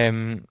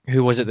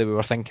 who was it that we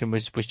were thinking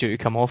was due to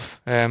come off?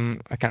 I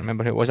can't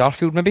remember who it was.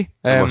 Arfield maybe.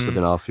 It must have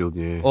been Arfield,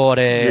 yeah. Or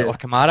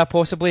Kamara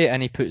possibly,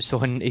 and he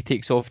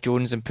takes off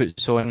Jones and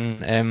puts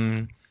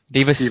on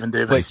Davis, Stephen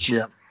Davis, which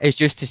is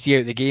just to see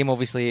out the game.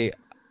 Obviously,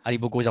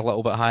 Aribo goes a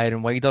little bit higher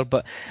and wider.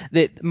 But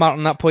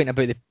Martin, that point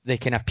about the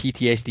kind of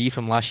PTSD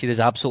from last year is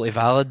absolutely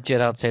valid.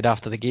 Gerrard said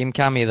after the game,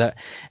 Cammy, that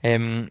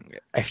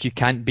if you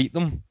can't beat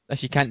them,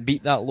 if you can't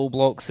beat that low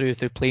block through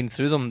playing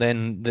through them,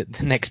 then the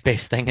next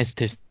best thing is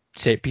to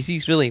set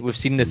pieces. Really, we've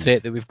seen the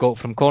threat that we've got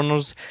from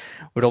corners.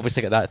 We're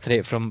obviously got that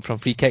threat from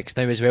free kicks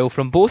now as well,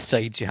 from both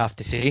sides, you have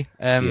to say,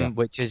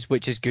 which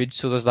is good.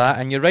 So there's that,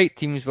 and you're right,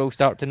 teams will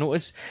start to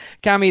notice,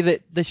 Cammy,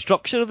 that the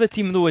structure of the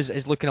team though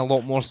is looking a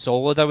lot more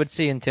solid, I would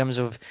say, in terms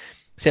of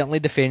certainly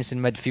defence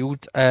and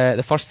midfield.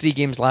 The first 3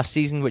 games last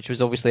season, which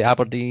was obviously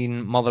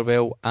Aberdeen,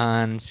 Motherwell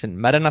and St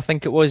Mirren, I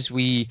think it was,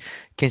 we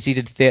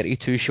conceded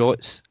 32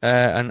 shots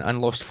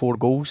and lost 4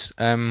 goals.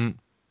 3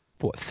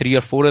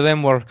 or 4 of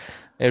them were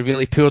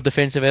really poor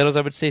defensive errors,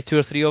 I would say, 2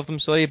 or 3 of them,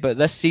 sorry. But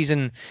this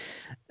season,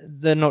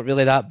 they're not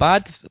really that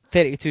bad.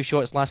 32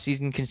 shots last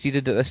season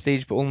conceded at this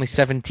stage, but only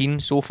 17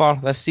 so far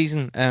this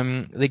season.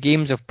 The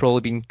games have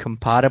probably been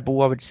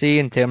comparable, I would say,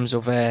 in terms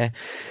of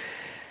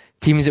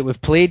teams that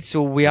we've played.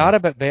 So we are a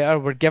bit better.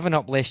 We're giving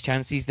up less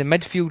chances. The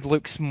midfield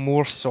looks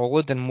more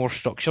solid and more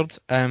structured.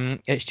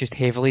 It's just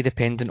heavily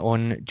dependent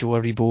on Joe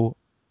Aribo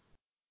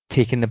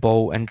taking the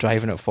ball and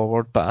driving it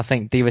forward. But I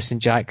think Davis and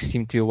Jack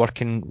seem to be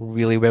working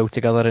really well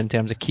together in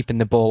terms of keeping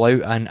the ball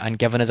out and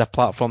giving us a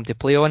platform to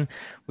play on.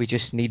 We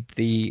just need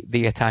the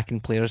attacking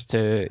players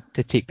to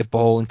take the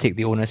ball and take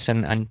the onus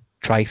and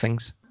try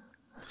things.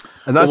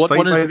 And that's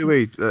fine, by the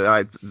way.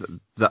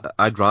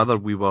 I'd rather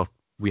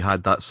we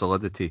had that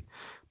solidity,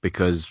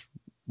 because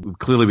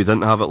clearly we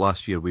didn't have it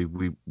last year.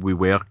 We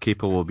were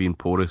capable of being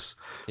porous.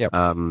 Yep.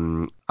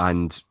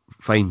 And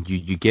fine,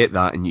 you get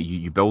that and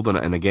you build on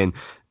it. And again,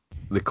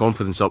 the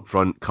confidence up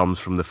front comes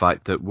from the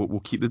fact that we'll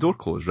keep the door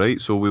closed, right?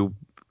 So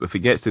if it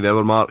gets to the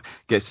hour mark,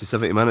 gets to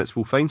 70 minutes,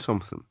 we'll find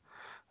something.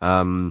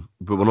 But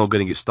we're not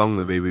going to get stung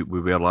the way we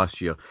were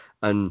last year.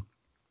 And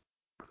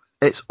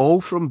it's all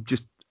from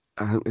just,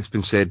 I think it's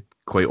been said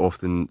quite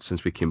often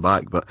since we came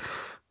back, but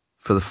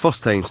for the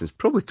first time since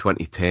probably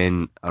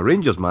 2010, a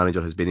Rangers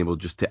manager has been able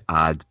just to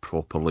add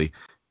properly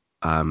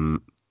to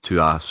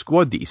a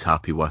squad that he's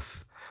happy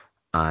with,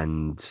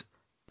 and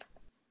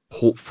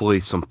hopefully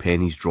some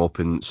pennies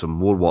dropping, some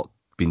more work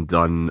being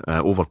done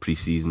over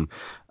pre-season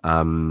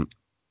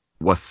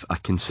with a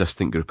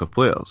consistent group of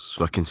players.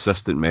 So a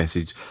consistent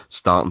message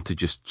starting to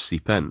just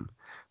seep in.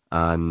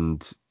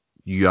 And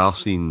you are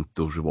seeing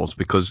those rewards,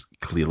 because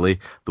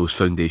clearly those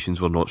foundations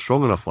were not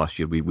strong enough last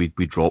year. We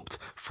dropped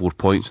 4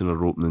 points in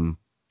our opening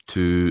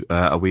 2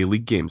 away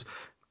league games,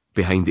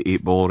 behind the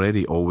 8 ball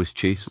already, always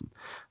chasing.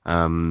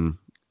 And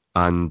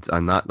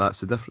that's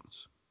the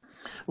difference.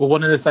 Well,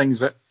 one of the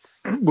things that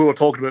we were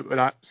talking about with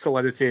that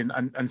solidity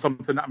and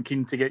something that I'm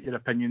keen to get your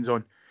opinions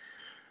on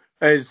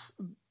is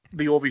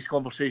the obvious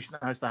conversation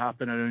that has to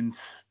happen around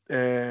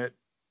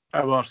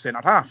our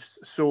centre-halves.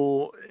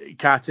 So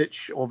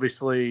Katic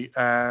obviously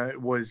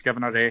was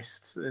given a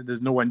rest.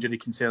 There's no injury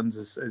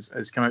concerns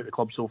as come out of the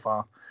club so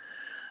far.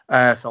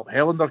 Philip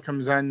Helander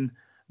comes in.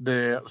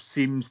 There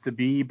seems to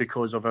be,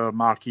 because of our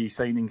marquee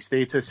signing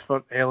status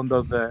for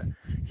Helander, that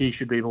he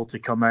should be able to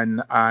come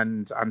in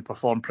and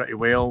perform pretty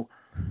well.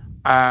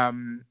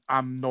 I'm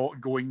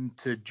not going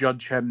to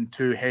judge him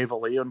too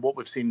heavily on what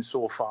we've seen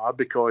so far,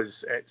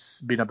 because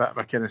it's been a bit of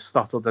a kind of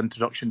stuttered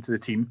introduction to the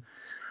team.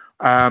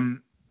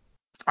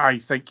 I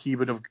think he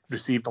would have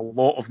received a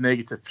lot of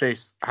negative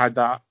press had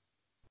that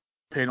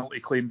penalty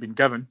claim been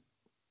given.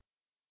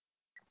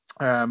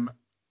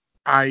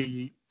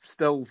 I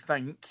still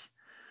think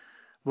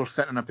we're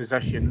sitting in a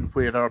position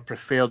where our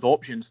preferred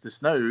options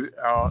just now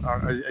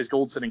is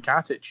Goldson and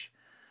Katic.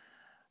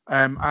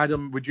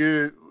 Adam, would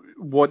you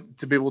want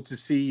to be able to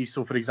see,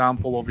 so for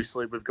example,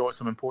 obviously we've got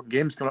some important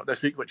games coming up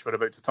this week, which we're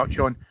about to touch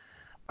on.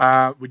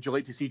 Would you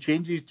like to see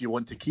changes? Do you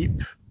want to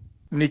keep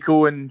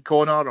Nico and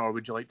Connor, or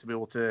would you like to be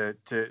able to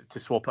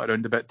swap it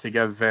around a bit to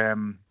give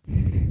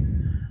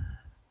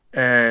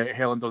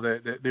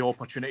Helander the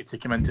opportunity to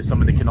come into some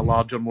of the kind of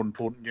larger, more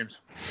important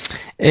games?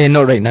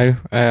 Not right now.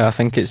 I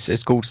think it's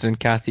Goldson and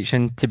Katic,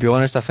 and to be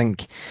honest, I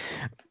think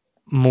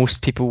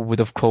most people would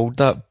have called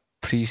that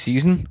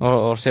pre-season,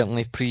 or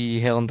certainly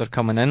pre-Helander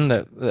coming in,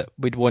 that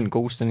we'd want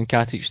Goldson and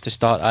Katic to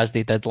start as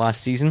they did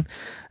last season.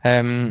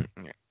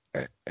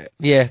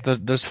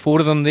 There's 4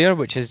 of them there,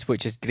 which is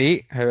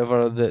great.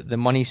 However, the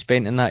money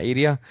spent in that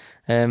area,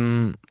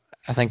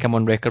 I think I'm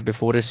on record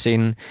before as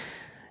saying,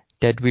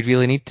 did we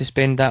really need to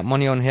spend that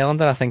money on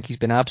Helander? I think he's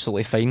been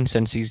absolutely fine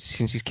since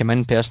he's come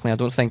in. Personally, I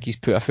don't think he's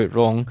put a foot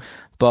wrong,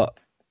 but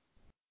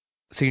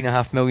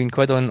 £3.5 million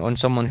on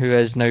someone who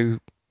is now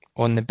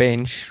on the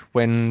bench,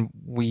 when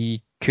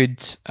we could,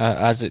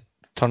 as it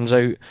turns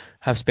out,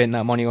 have spent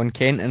that money on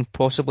Kent and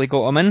possibly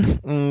got him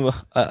in.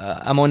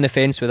 I'm on the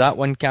fence with that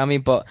one,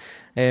 Cammy, but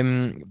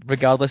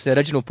regardless, the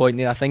original point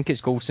there, I think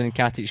it's Goldson and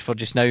Katic for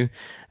just now,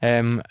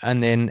 and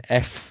then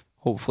if,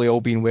 hopefully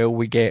all being well,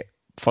 we get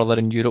further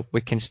in Europe,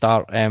 we can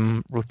start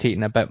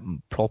rotating a bit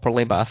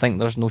properly, but I think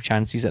there's no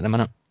chances at the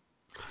minute.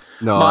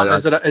 No, Martin,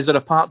 is there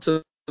a part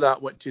to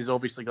that which is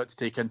obviously got to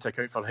take into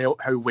account for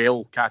how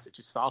well Katic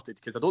has started?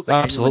 Because I don't think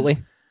absolutely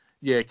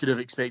could have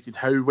expected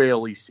how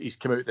well he's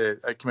come out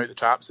the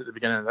traps at the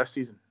beginning of this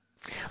season.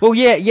 Well,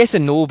 yeah, yes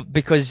and no,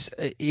 because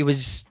he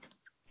was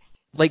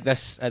like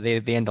this at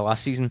the end of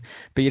last season.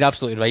 But you're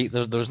absolutely right.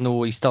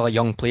 He's still a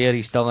young player.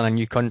 He's still in a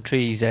new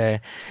country.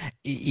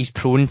 He's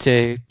prone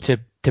to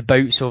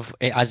bouts of,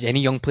 as any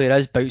young player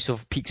is, bouts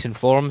of peaks in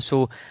form.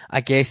 So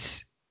I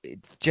guess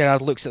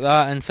Gerrard looks at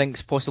that and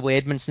thinks possibly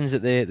Edmondson's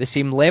at the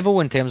same level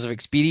in terms of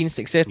experience,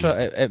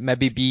 etc. It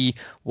maybe be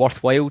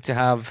worthwhile to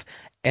have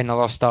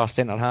another star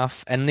centre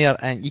half in there,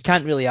 and you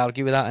can't really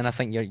argue with that. And I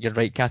think you're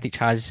right. Katic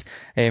has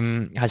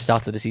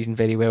started the season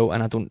very well,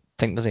 and I don't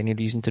think there's any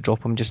reason to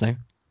drop him just now.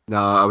 No,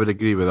 I would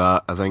agree with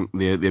that. I think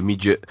the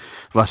immediate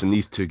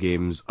these 2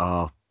 games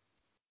are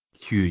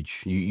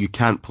huge. You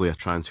can't play a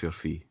transfer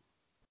fee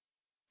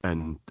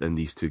in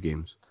these 2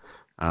 games.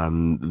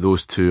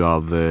 Those 2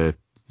 are the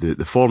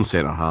form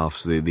centre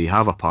halves. They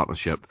have a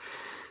partnership.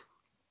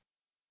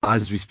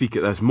 As we speak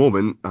at this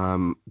moment,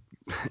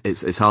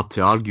 it's hard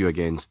to argue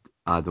against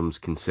Adam's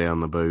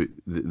concern about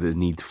the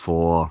need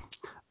for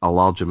a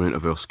large amount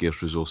of our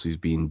scarce resources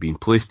being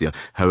placed there.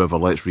 However,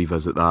 let's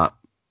revisit that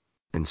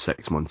in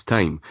 6 months'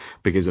 time,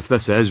 because if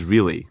this is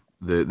really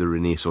the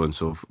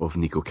renaissance of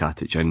Niko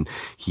Katic, and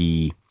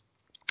he,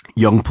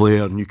 young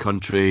player, new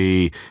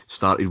country,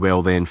 started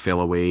well, then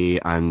fell away,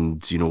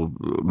 and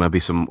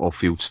maybe some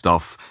off-field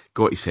stuff,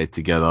 got his head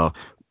together,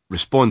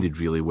 responded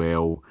really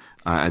well,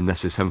 and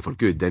this is him for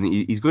good, then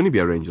he's going to be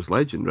a Rangers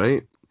legend,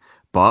 right?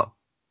 But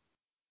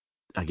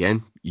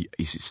again,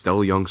 he's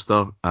still a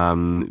youngster.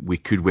 We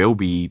could well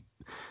be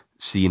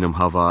seeing him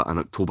have an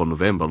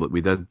October-November like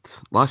we did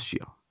last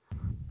year.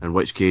 In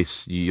which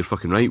case, you're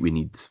fucking right, we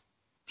need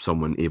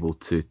someone able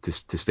to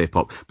step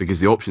up,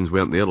 because the options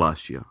weren't there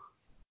last year.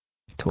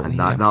 Totally,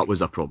 and that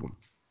was a problem.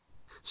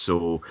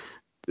 So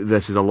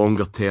this is a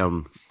longer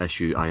term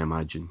issue, I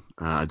imagine.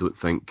 I don't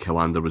think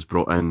Hilander was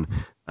brought in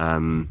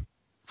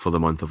for the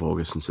month of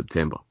August and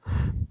September.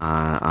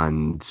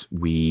 And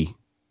we're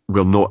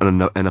not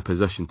in a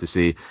position to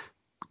say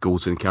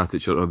Goldson,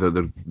 Katic, or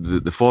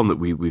the form that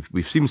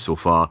we've seen so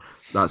far,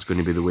 that's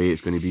going to be the way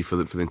it's going to be for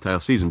the entire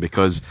season,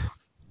 because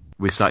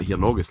we sat here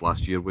in August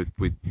last year with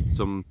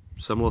some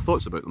similar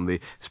thoughts about them.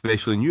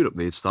 Especially in Europe,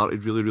 they had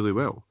started really, really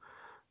well.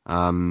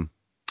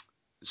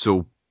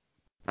 So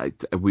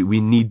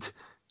we need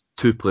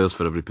 2 players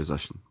for every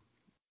position.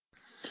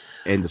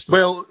 End of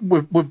story. Well,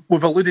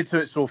 we've alluded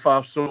to it so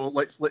far, so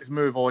let's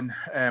move on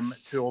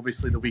to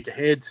obviously the week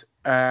ahead.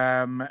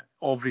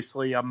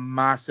 Obviously, a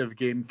massive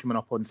game coming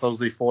up on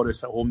Thursday for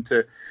us at home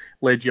to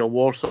Legia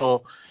Warsaw.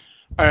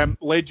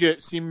 Legia,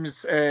 it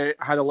seems,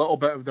 had a little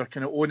bit of their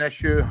kind of own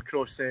issue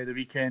across the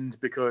weekend,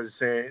 because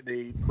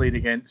they played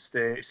against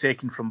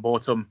second from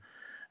bottom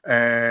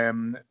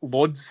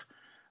Lodz,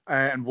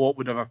 and what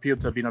would have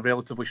appeared to have been a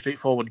relatively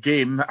straightforward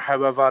game.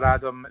 However,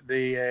 Adam,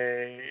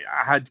 they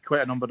had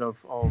quite a number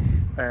of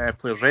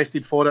players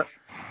rested for it.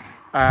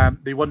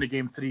 They won the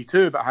game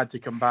 3-2, but had to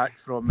come back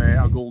from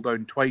a goal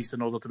down twice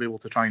in order to be able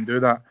to try and do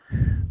that.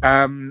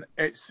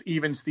 It's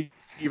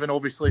even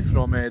obviously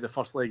from the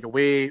first leg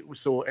away,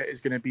 so it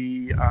is going to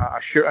be a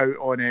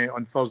shootout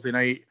on Thursday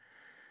night.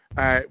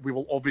 We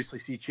will obviously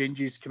see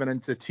changes coming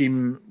into the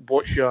team.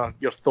 What's your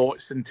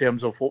thoughts in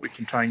terms of what we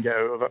can try and get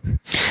out of it?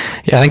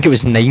 Yeah, I think it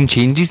was 9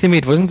 changes they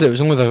made, wasn't it? It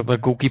was only the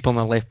goalkeeper and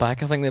the left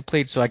back, I think, they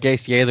played. So I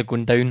guess, yeah, they're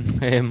going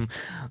down.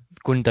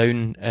 Going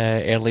down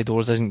early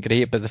doors isn't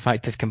great, but the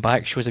fact they've come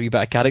back shows a wee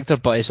bit of character,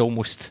 but it's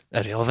almost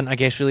irrelevant, I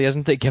guess, really,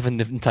 isn't it, given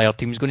the entire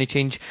team's going to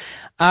change.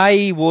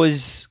 I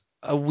was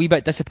a wee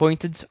bit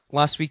disappointed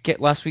last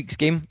week's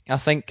game. I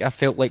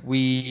felt like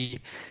we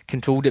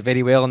controlled it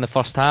very well in the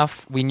first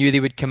half. We knew they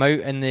would come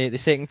out in the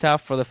second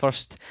half for the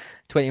first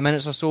 20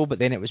 minutes or so, but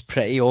then it was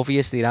pretty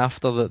obvious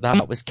thereafter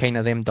that was kind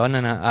of them done,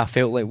 and I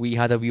felt like we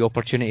had a wee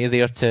opportunity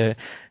there to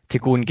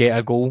go and get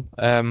a goal,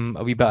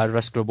 a wee bit of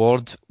risk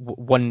reward.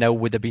 1-0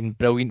 would have been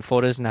brilliant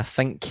for us, and I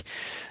think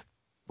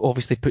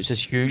obviously puts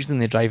us hugely in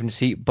the driving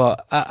seat.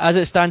 But as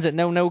it stands at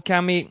 0-0,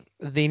 Cammy,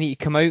 they need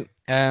to come out.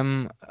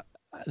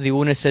 The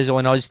onus is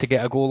on us to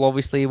get a goal.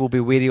 Obviously, we'll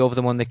be wary of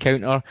them on the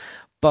counter,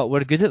 but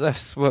we're good at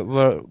this.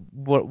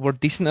 We're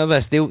decent at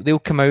this. They'll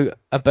come out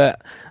a bit.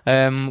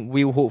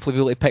 We'll hopefully be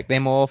able to pick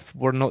them off.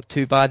 We're not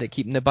too bad at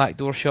keeping the back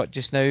door shut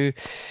just now.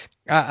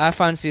 I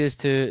fancy us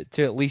to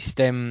at least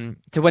to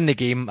win the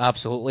game.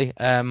 Absolutely.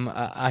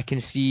 I can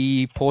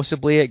see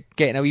possibly it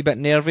getting a wee bit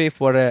nervy if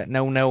we're at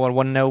 0-0 or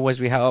 1-0 as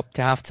we head up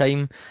to half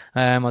time.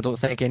 I don't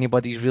think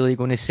anybody's really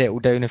going to settle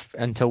down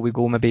until we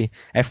go, maybe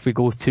if we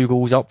go 2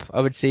 goals up,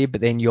 I would say.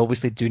 But then you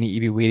obviously do need to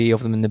be wary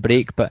of them in the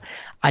break. But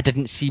I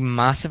didn't see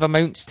massive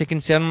amounts to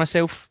concern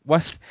myself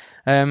with.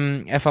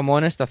 If I'm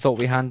honest, I thought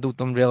we handled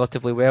them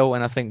relatively well,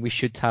 and I think we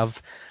should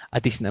have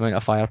a decent amount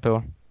of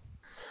firepower.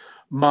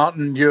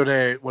 Martin,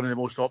 you're one of the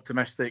most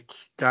optimistic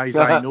guys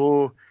I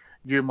know.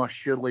 You must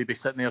surely be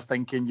sitting there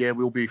thinking, yeah,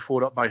 we'll be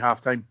 4 up by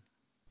half-time.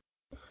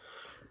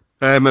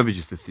 Maybe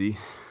just a 3.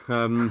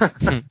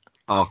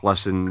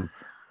 Listen,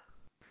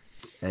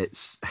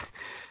 it's...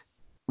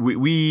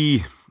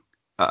 We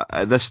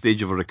at this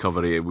stage of a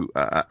recovery,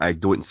 I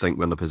don't think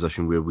we're in a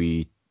position where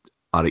we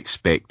are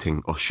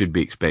expecting or should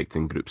be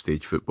expecting group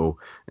stage football.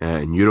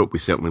 In Europe, we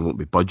certainly won't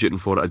be budgeting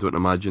for it, I don't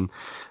imagine.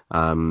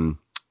 And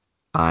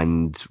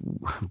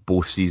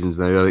both seasons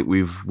now, I think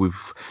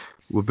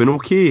we've been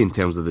okay in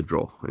terms of the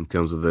draw, in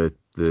terms of the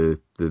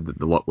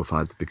luck we've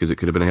had, because it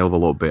could have been a hell of a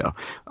lot better.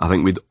 I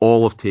think we'd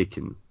all have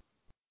taken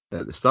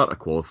at the start of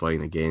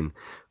qualifying again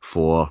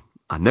for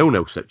a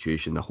 0-0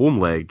 situation, the home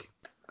leg,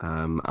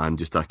 and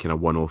just a kind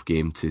of one-off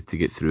game to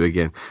get through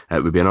again.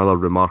 It would be another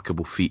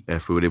remarkable feat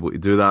if we were able to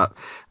do that.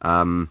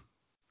 The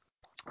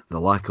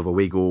lack of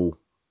away goal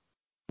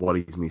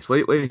worries me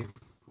slightly,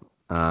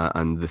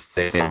 and the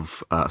threat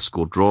of a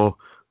score draw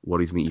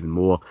worries me even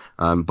more.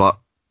 But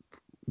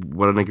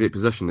we're in a great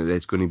position.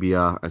 It's going to be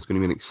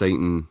an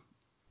exciting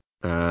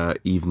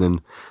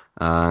evening,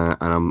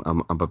 and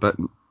I'm a bit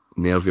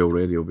nervy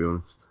already, I'll be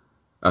honest.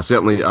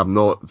 I'm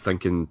not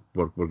thinking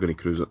we're going to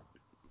cruise it.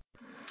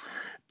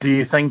 Do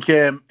you think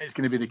it's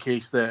going to be the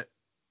case that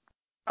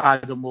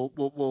Adam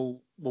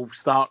will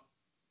start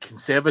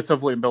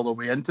conservatively and build our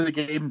way into the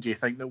game? Do you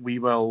think that we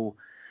will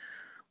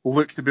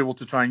look to be able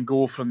to try and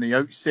go from the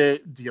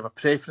outset? Do you have a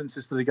preference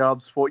as to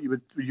regards what you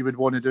would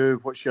want to do?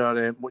 What's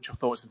your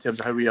thoughts in terms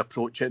of how we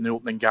approach it in the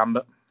opening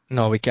gambit?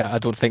 No, we can't. I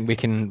don't think we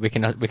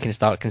can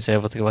start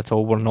conservative at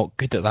all. We're not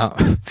good at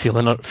that.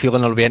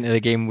 feeling our way into the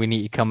game, we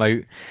need to come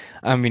out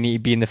and we need to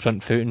be in the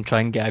front foot and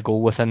try and get a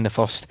goal within the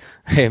first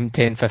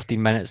 10-15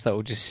 minutes. That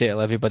will just settle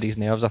everybody's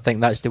nerves. I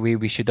think that's the way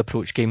we should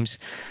approach games,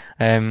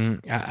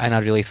 and I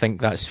really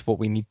think that's what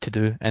we need to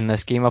do in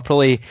this game. I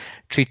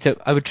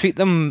would treat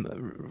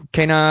them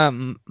kind of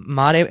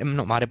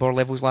not Maribor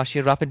levels last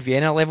year, Rapid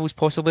Vienna levels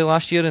possibly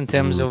last year in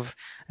terms of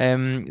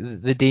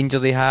the danger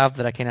they have.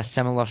 They're a kind of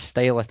similar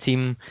style of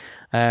team.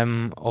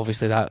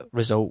 Obviously that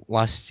result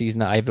last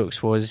season at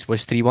Ibrox was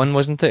 3-1,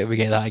 wasn't it? If we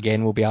get that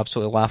again, we'll be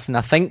absolutely laughing.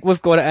 I think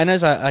we've got it in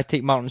us. I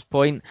take Martin's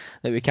point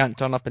that we can't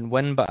turn up and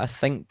win, but I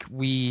think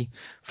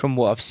from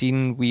what I've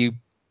seen, we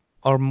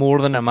are more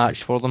than a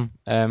match for them.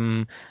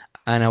 And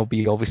I'll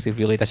be obviously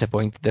really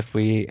disappointed if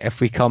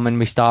we come and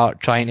we start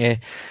trying to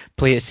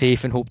play it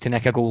safe and hope to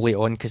nick a goal late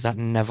on, because that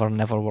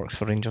never works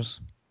for Rangers.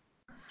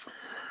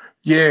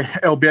 Yeah,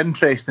 it'll be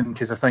interesting,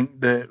 because I think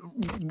that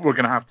we're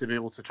going to have to be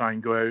able to try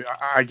and go out.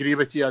 I agree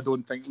with you. I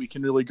don't think we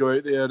can really go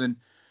out there and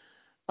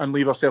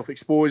leave ourselves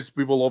exposed.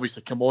 We will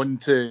obviously come on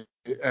to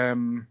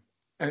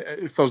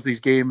Thursday's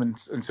game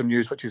and some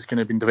news which has kind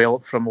of been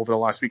developed from over the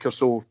last week or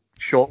so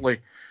shortly.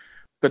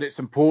 But it's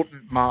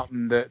important,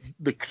 Martin, that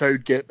the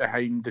crowd get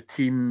behind the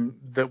team,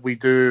 that we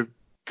do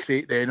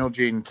create the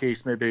energy in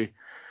case maybe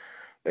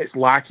it's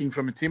lacking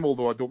from a team,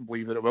 although I don't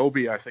believe that it will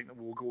be. I think that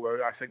we'll go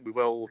out. I think we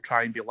will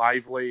try and be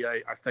lively.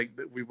 I think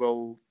that we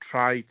will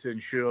try to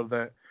ensure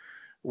that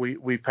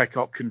we pick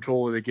up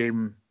control of the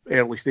game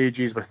early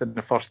stages within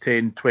the first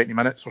 10, 20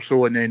 minutes or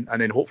so, and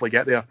then hopefully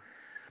get there.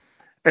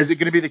 Is it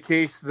going to be the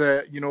case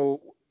that,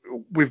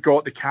 we've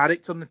got the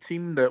character in the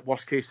team that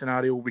worst case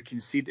scenario we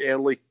concede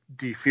early?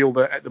 Do you feel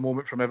that at the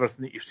moment, from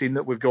everything that you've seen,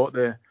 that we've got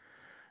the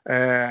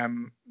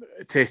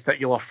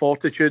testicular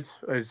fortitude,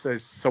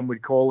 as some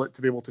would call it,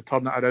 to be able to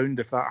turn it around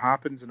if that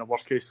happens in a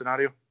worst case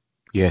scenario?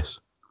 Yes,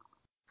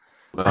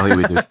 I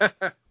think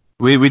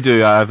we do. we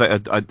do.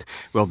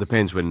 Well, it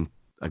depends when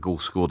a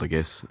goal's scored, I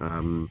guess.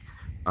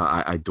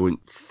 I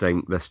don't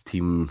think this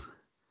team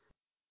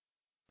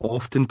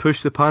often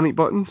push the panic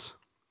buttons,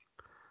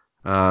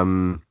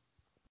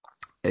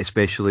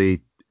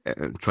 especially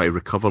try to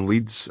recover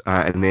leads,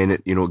 and then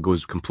it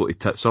goes completely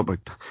tits up. I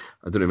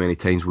don't know how many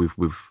times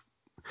we've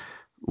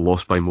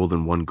lost by more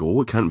than one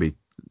goal. It can't be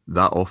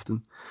that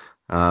often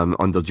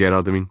under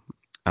Gerrard, I mean.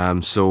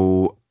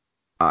 So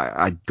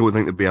I don't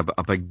think there'd be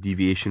a big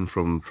deviation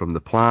from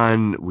the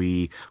plan.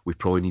 We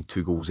probably need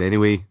 2 goals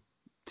anyway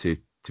to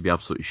be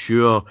absolutely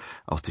sure,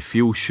 or to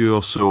feel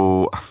sure.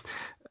 So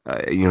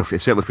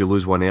certainly if we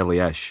lose one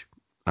early-ish,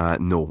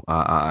 no,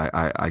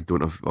 I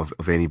don't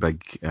have any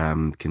big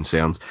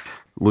concerns.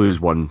 Lose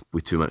one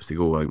with 2 minutes to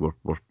go, I think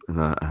we're in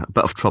a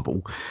bit of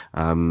trouble.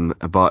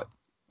 But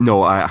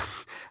no,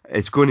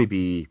 it's just going to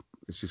be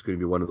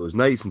one of those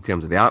nights in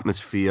terms of the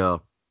atmosphere.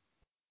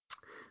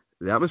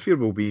 The atmosphere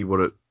will be what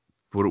it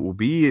will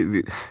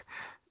be.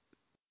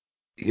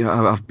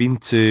 I've been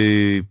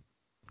to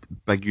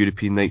big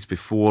European nights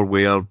before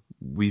where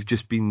we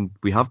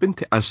have been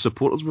as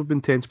supporters, we've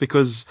been tense,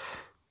 because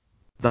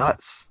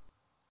that's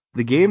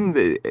the game.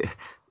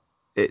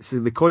 It's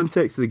the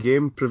context of the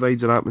game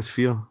provides an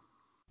atmosphere,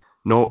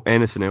 not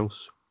anything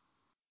else.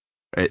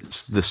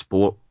 It's the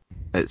sport,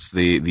 it's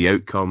the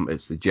outcome,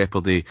 it's the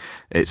jeopardy,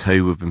 it's how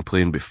we've been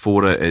playing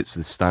before it, it's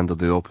the standard of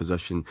the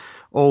opposition,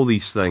 all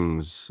these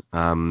things.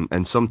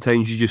 And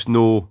sometimes you just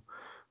know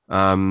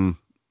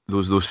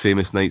those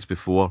famous nights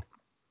before,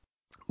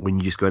 when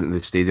you just go into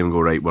the stadium and go,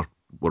 right,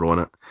 we're on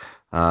it.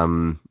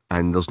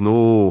 And there's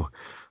no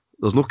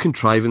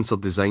contrivance or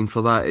design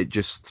for that.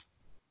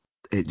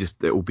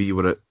 It will be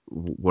what it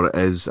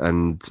is,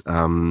 and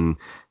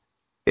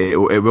it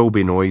will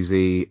be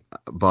noisy.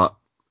 But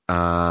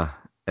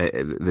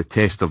the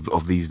test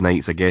of these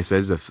nights, I guess,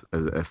 is if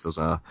there's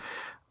an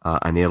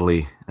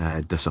early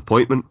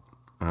disappointment.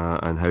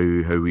 and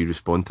how we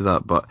respond to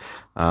that. But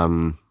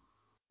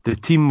the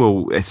team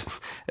will. It's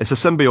a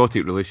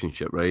symbiotic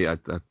relationship, right?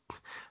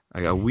 I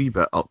get a wee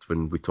bit upped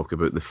when we talk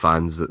about the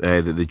fans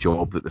the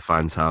job that the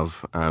fans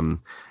have,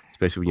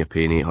 especially when you're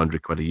paying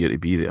 £800 a year to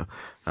be there.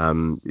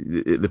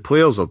 The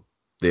players are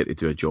there to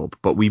do a job,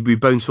 but we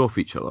bounce off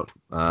each other,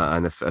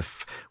 and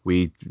if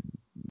we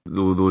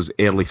those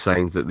early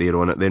signs that they're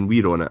on it, then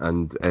we're on it,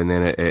 and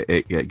then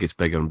it gets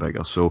bigger and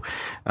bigger. So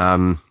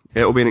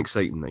it'll be an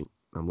exciting night.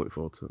 I'm looking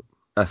forward to it.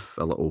 If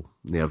a little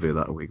nervy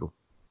that away goal.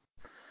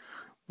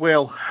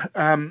 Well,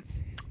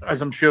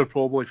 as I'm sure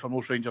probably for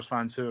most Rangers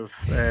fans who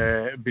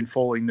have been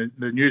following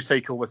the news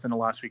cycle within the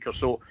last week or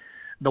so,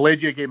 the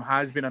Legia game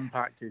has been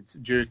impacted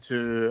due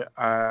to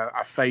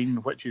a fine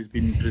which has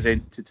been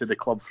presented to the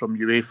club from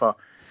UEFA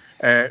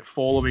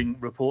following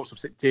reports of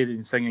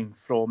sectarian singing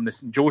from the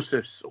St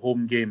Joseph's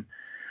home game.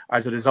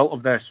 As a result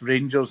of this,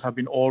 Rangers have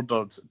been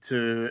ordered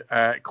to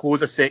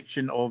close a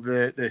section of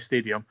the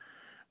stadium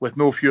with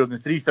no fewer than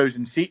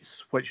 3,000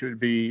 seats, which would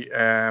be,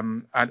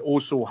 and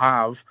also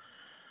have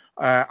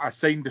a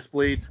sign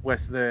displayed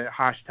with the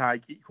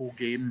hashtag Equal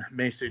Game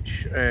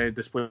message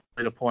displayed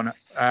upon it.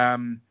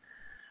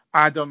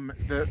 Adam,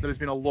 there has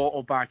been a lot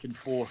of back and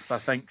forth, I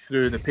think,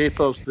 through the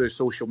papers, through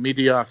social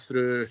media,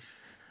 through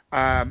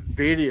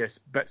various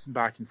bits and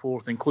back and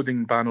forth,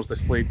 including banners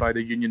displayed by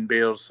the Union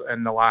Bears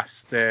in the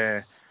last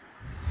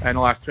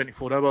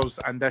 24 hours,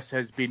 and this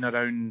has been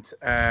around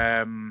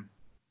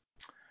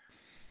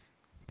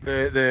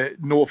the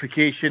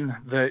notification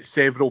that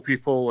several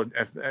people,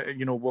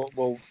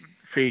 will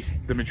face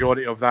the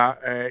majority of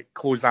that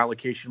closed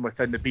allocation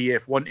within the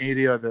BF1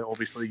 area that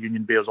obviously the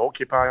Union Bears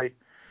occupy.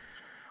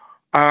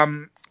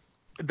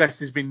 This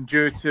has been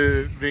due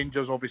to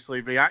Rangers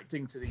obviously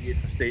reacting to the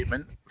UEFA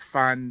statement,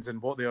 fans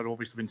and what they are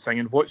obviously been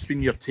singing. What's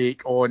been your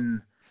take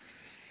on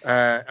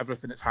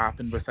everything that's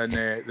happened within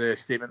the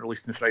statement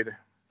released on Friday?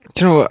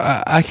 Do you know,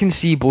 I can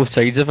see both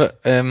sides of it.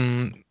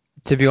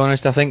 To be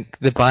honest, I think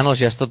the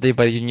banners yesterday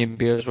by the Union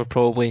Bears were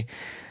probably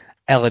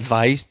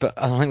ill-advised, but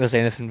I don't think there's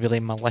anything really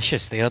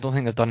malicious there. I don't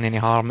think they've done any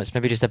harm. It's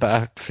maybe just a bit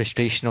of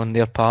frustration on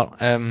their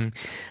part. I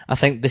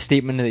think the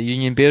statement that the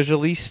Union Bears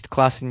released,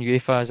 classing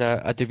UEFA as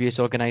a dubious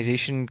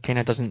organisation, kind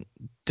of doesn't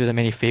do them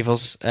any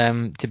favours,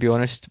 to be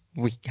honest.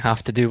 We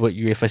have to do what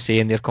UEFA say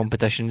in their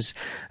competitions.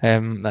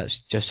 That's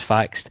just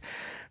facts.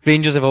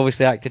 Rangers have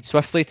obviously acted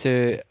swiftly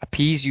to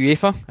appease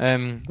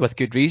UEFA, with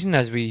good reason,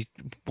 as we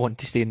want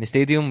to stay in the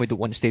stadium, we don't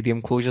want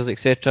stadium closures,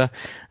 etc.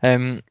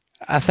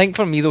 I think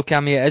for me though,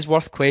 Cammy, it is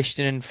worth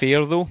questioning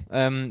fair though.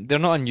 They're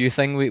not a new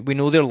thing. We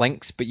know their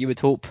links, but you would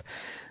hope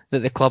that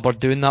the club are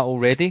doing that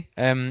already.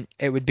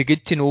 It would be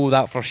good to know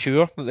that for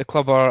sure, that the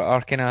club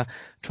are kind of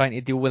trying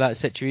to deal with that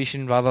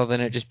situation rather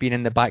than it just being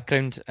in the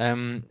background.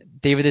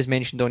 David has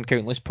mentioned on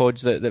countless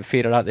pods that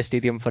Fair are at the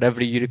stadium for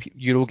every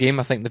Euro game.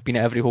 I think they've been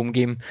at every home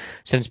game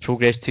since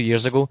Progress 2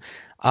 years ago.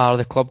 Are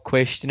the club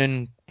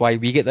questioning why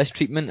we get this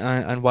treatment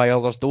and why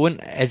others don't?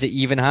 Is it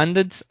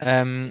even-handed?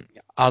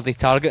 Are they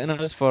targeting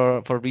us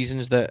for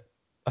reasons that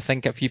I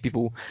think a few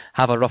people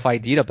have a rough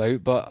idea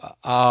about, but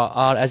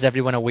is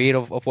everyone aware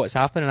of what's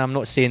happening? I'm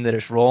not saying that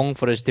it's wrong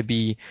for us to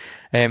be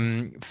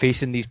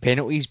facing these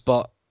penalties,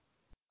 but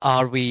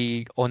are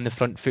we on the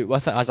front foot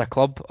with it as a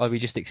club? Are we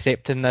just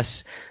accepting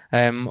this,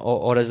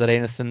 or is there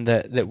anything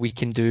that we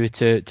can do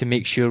to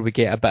make sure we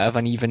get a bit of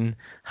an even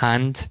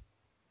hand?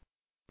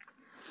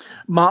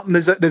 Martin,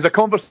 there's a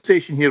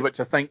conversation here which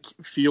I think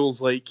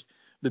feels like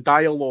the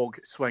dialogue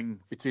swing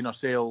between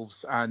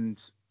ourselves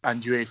and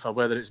UEFA,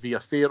 whether it's via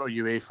Fair or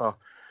UEFA,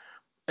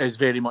 is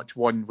very much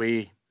one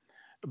way.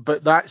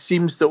 But that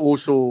seems to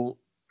also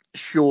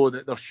show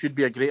that there should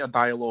be a greater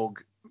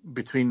dialogue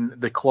between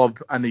the club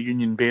and the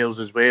Union Bears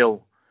as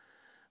well.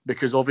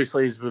 Because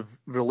obviously, as we've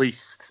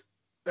released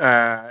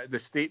the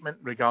statement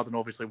regarding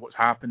obviously what's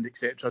happened,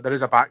 etc., there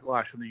is a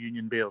backlash from the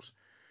Union Bears.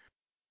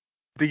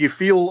 Do you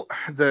feel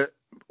that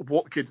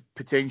what could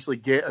potentially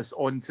get us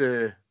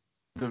onto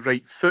the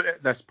right foot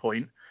at this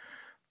point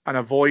and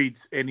avoid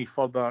any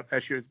further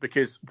issues?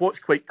 Because what's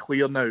quite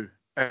clear now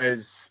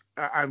is,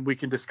 and we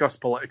can discuss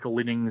political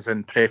leanings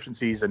and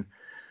preferences and,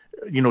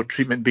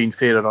 treatment being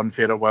fair or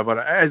unfair or whatever,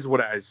 it is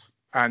what it is.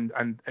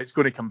 And it's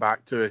going to come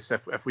back to us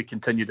if we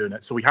continue doing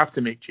it. So we have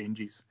to make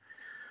changes.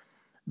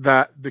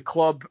 That the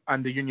club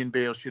and the Union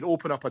Bears should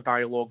open up a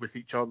dialogue with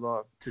each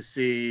other to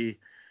say,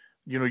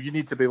 you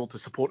need to be able to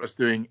support us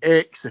doing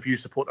X if you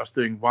support us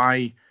doing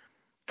Y.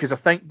 Because I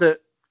think that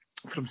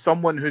from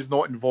someone who's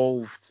not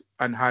involved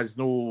and has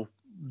no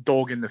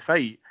dog in the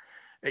fight,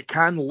 it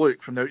can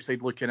look from the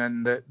outside looking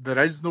in that there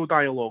is no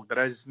dialogue,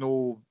 there is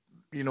no,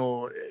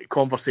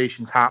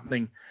 conversations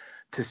happening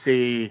to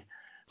say,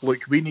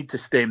 look, we need to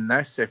stem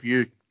this. If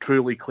you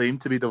truly claim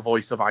to be the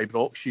voice of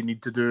Ibrox, you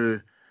need to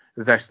do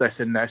this, this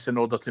and this in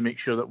order to make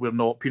sure that we're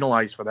not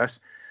penalised for this.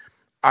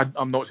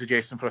 I'm not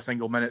suggesting for a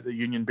single minute that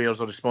Union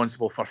Bears are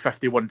responsible for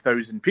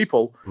 51,000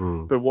 people,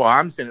 but what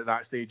I'm saying at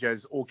that stage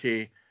is,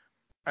 okay,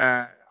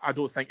 I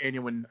don't think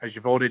anyone, as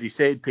you've already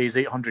said, pays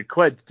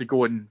 £800 to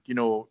go and,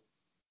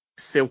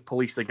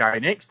 self-police the guy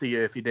next to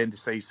you if he then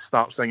decides to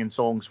start singing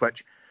songs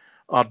which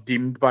are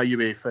deemed by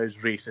UEFA as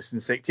racist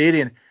and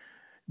sectarian.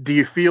 Do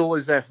you feel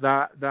as if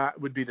that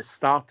would be the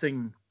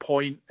starting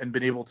point in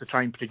being able to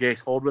try and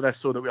progress forward with this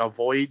so that we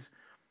avoid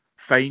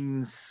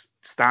fines,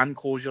 stand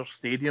closures,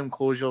 stadium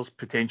closures,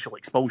 potential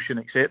expulsion,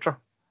 etc.?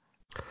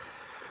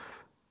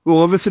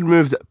 Well, everything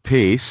moved at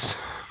pace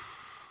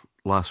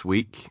last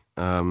week.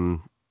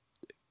 Kind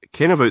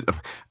of out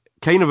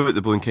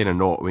the blue and kind of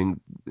not. I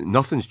mean,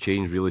 nothing's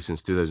changed really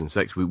since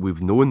 2006.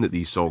 We've known that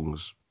these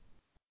songs,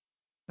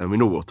 and we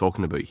know what we're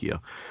talking about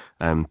here,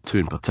 two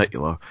in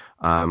particular,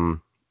 have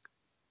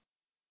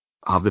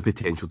the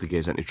potential to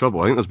get us into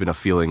trouble. I think there's been a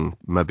feeling,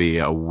 maybe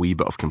a wee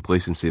bit of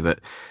complacency that,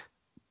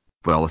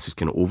 well, this is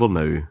kind of over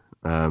now,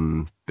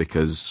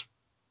 because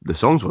the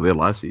songs were there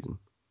last season,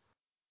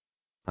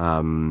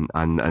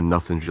 and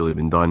nothing's really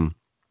been done.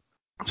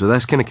 So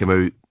this kind of came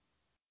out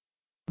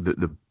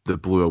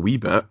that blew a wee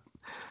bit.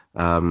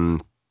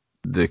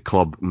 The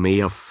club may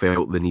have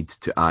felt the need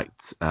to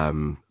act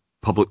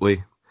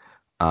publicly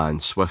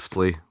and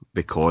swiftly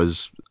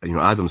because,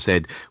 Adam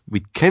said,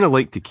 we'd kind of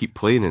like to keep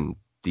playing in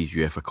these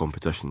UEFA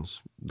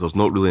competitions. There's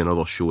not really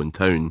another show in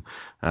town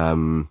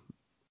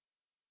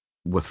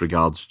with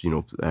regards,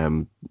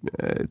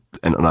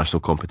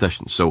 international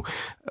competition. So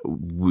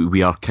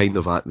we are kind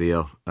of at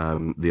their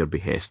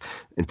behest.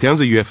 In terms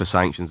of UEFA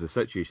sanctions, the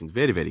situation is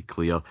very, very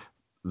clear.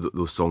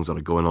 Those songs that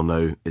are going on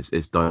now,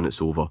 it's done,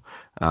 it's over.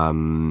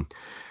 The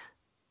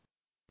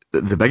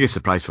biggest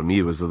surprise for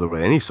me was that there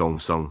were any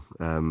songs sung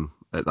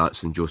at that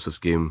St Joseph's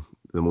game,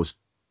 the most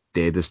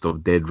deadest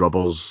of dead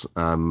rubbers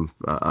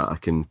I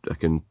can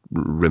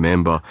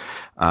remember.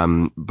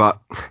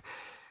 But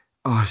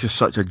it's just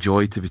such a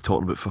joy to be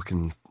talking about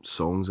fucking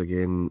songs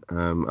again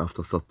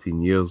after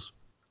 13 years.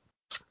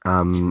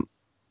 In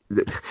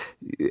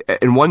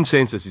one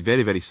sense, this is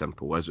very, very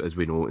simple, as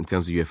we know. In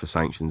terms of UEFA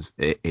sanctions,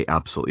 it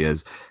absolutely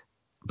is.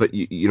 But,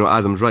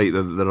 Adam's right.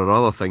 There are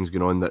other things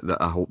going on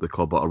that I hope the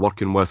club are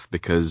working with,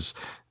 because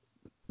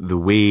the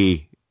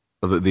way,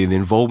 or the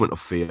involvement of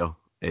fair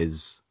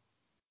is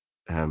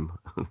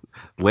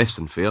less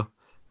than fair,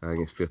 I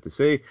think it's fair to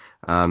say.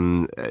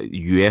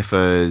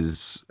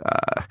 UEFA's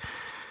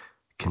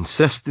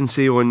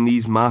consistency on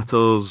these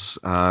matters,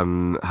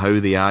 how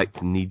they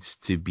act, needs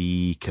to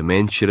be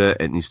commensurate,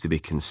 it needs to be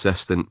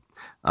consistent,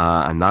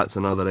 and that's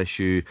another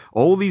issue.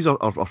 All these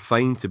are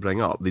fine to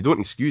bring up. They don't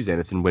excuse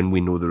anything when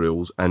we know the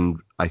rules, and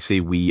I say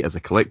we as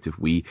a collective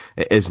we,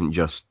 it isn't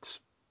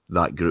just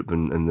that group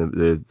in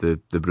the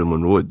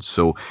Broomloan Road.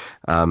 So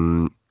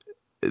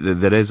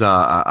there is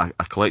a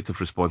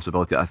collective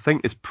responsibility. I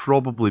think it's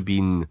probably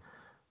been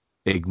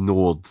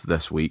ignored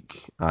this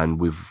week, and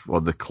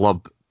the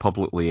club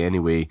publicly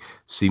anyway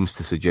seems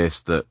to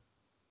suggest that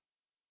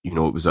it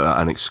was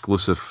an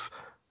exclusive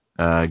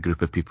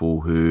group of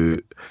people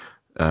who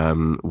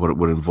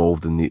were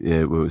involved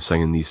in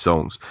singing these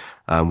songs,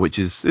 which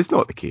is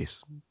not the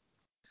case.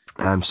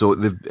 So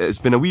it's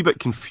been a wee bit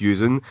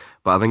confusing,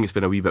 but I think it's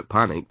been a wee bit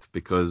panicked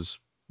because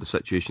the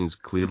situation is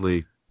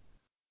clearly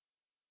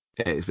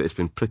it's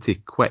been pretty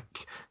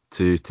quick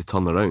to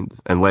turn around,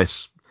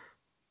 unless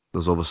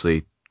there's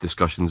obviously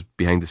discussions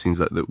behind the scenes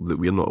that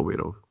we're not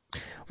aware of.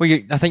 Well,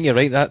 I think you're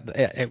right that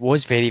it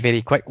was very,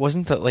 very quick,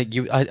 wasn't it? Like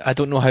I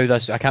don't know how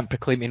I can't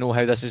proclaim to know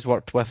how this has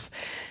worked with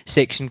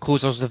section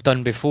closers they've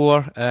done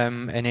before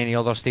in any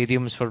other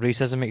stadiums for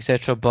racism,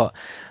 etc. But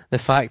the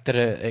fact that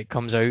it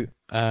comes out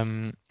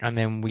and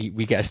then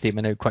we get a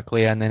statement out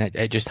quickly and then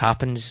it just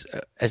happens.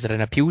 Is there an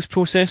appeals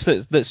process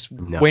that's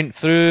No. went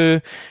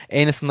through,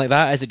 anything like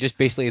that? Is it just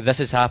basically this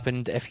has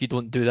happened, if you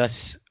don't do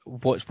this,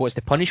 what's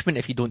the punishment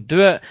if you don't do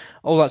it,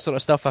 all that sort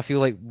of stuff? I feel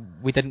like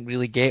we didn't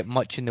really get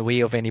much in the way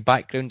of any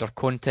background or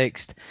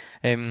context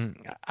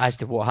as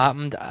to what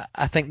happened.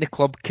 I think the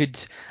club could,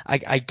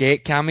 I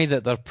get, Cammy,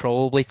 that they're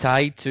probably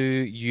tied to,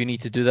 you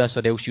need to do this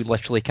or else you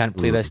literally can't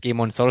play this game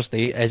on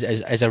Thursday,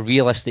 as a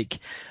realistic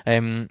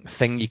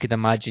thing you could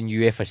imagine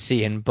UEFA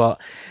saying.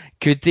 But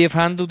could they have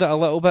handled it a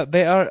little bit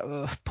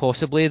better?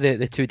 Possibly.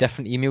 The two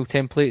different email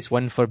templates,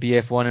 one for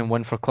BF1 and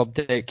one for Club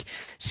Deck,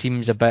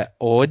 seems a bit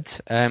odd,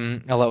 a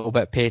little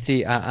bit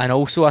petty. And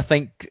also I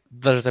think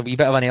there's a wee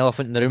bit of an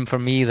elephant in the room for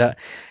me that,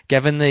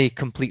 given the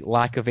complete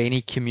lack of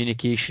any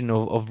communication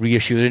of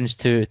reassurance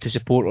to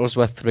supporters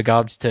with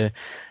regards to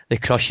the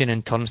crushing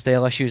and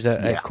turnstile issues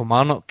at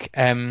Kilmarnock,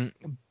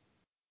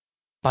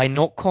 by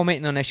not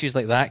commenting on issues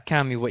like that,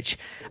 Cammy, which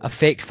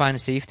affect fan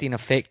safety and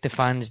affect the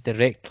fans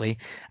directly,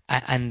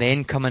 and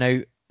then coming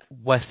out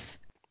with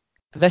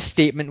this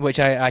statement, which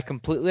I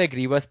completely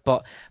agree with,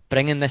 but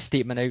bringing this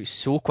statement out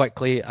so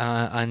quickly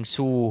and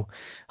so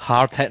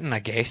hard-hitting, I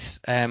guess,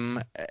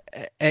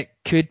 it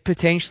could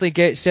potentially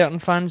get certain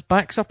fans'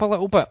 backs up a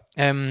little bit.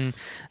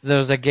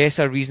 There's, I guess,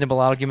 a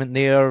reasonable argument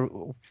there,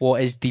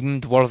 what is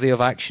deemed worthy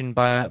of action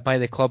by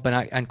the club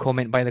and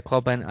comment by the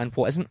club and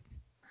what isn't.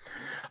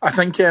 I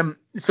think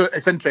so.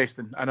 It's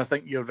interesting, and I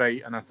think you're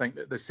right, and I think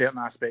that there's certain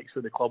aspects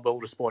where the club will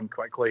respond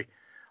quickly.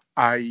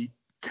 I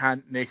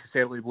can't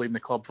necessarily blame the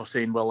club for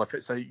saying, well, if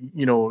it's a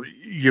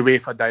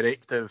UEFA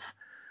directive,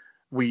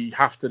 we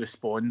have to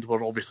respond.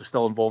 We're obviously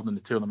still involved in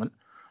the tournament,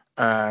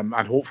 and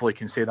hopefully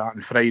can say that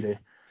on Friday.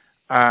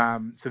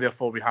 So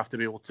therefore, we have to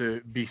be able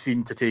to be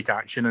seen to take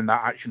action, and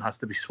that action has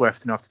to be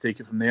swift enough to take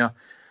it from there.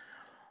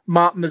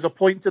 Martin, there's a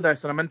point to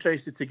this, and I'm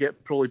interested to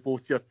get probably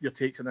both your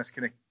takes on this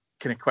kind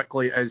of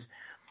quickly. Is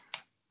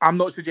I'm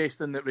not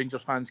suggesting that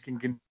Rangers fans can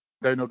go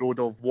down a road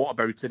of what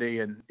about today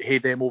and hey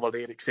them over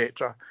there,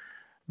 etc.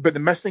 But the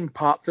missing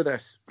part to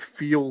this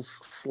feels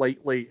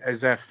slightly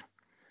as if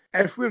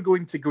we're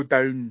going to go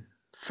down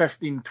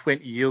 15,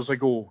 20 years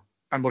ago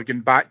and we're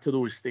going back to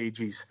those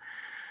stages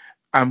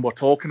and we're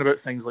talking about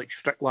things like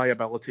strict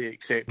liability,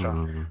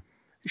 etc.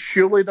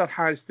 Surely there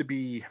has to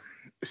be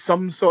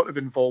some sort of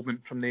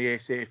involvement from the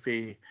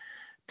SFA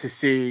to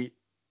say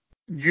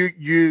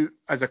you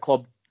as a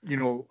club,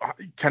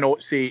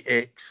 cannot say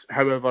X.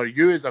 However,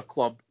 you as a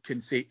club can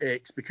say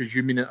X because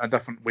you mean it a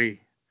different way.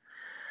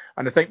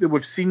 And I think that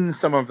we've seen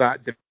some of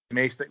that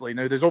domestically.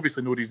 Now, there's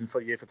obviously no reason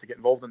for UEFA to get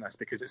involved in this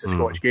because it's a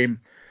Scottish game.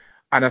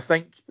 And I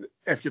think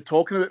if you're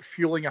talking about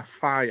fueling a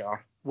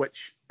fire,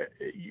 which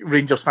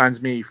Rangers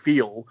fans may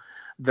feel,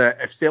 that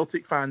if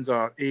Celtic fans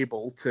are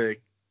able to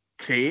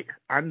create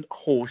and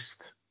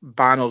host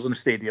banners in a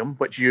stadium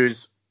which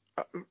use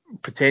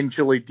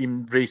potentially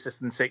deemed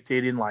racist and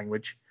sectarian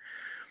language,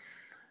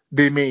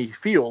 they may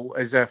feel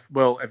as if,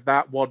 well, if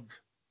that word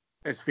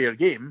is fair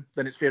game,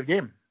 then it's fair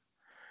game.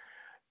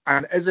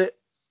 And is it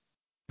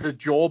the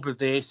job of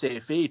the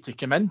SFA to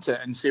come into it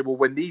and say, well,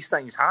 when these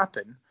things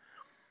happen,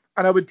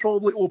 and I would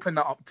probably open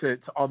that up to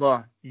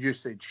other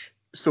usage.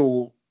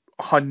 So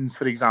Huns,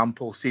 for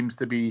example, seems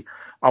to be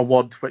a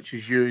word which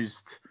is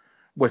used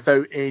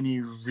without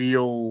any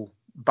real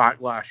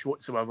backlash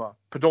whatsoever,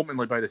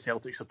 predominantly by the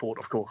Celtic support,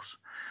 of course.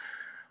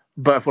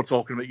 But if we're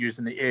talking about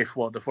using the F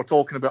word, if we're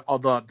talking about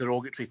other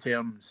derogatory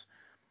terms,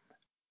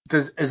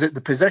 is it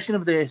the position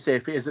of the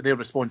SFA, is it their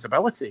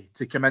responsibility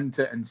to come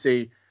into it and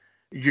say,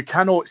 you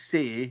cannot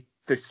say,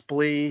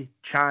 display,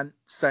 chant,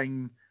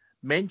 sing,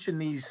 mention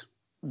these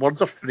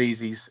words or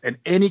phrases in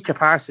any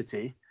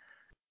capacity,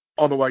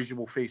 otherwise you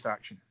will face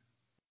action?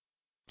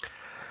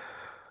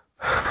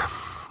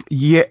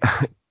 Yeah,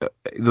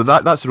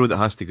 that's the road that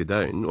has to go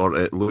down, or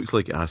it looks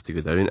like it has to go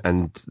down,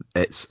 and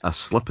it's a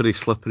slippery,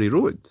 slippery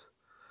road.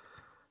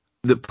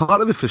 The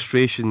part of the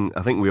frustration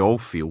I think we all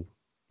feel,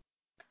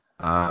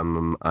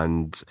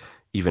 and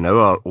even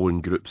our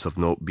own groups have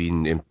not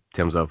been, in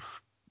terms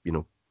of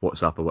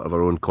WhatsApp or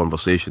whatever, our own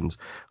conversations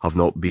have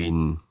not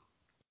been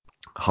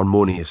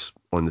harmonious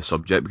on the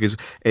subject because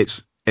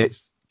it's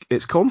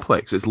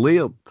complex, it's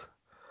layered.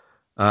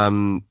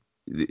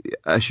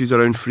 Issues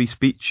around free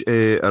speech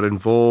are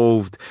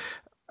involved.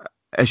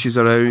 Issues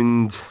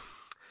around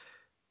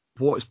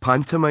what's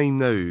pantomime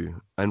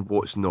now and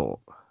what's not.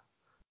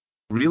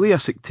 Really a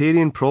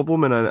sectarian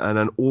problem in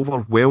an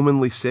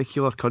overwhelmingly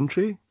secular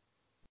country?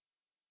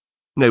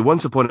 Now,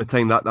 once upon a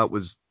time, that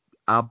was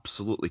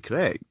absolutely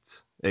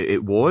correct.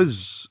 It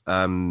was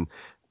a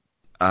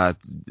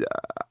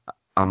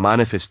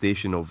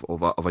manifestation of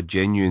a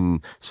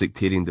genuine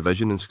sectarian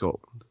division in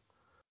Scotland,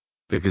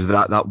 because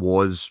that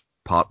was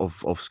part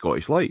of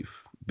Scottish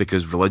life,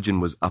 because religion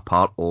was a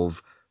part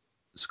of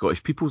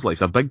Scottish people's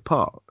lives, a big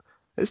part.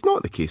 It's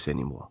not the case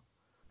anymore.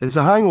 It's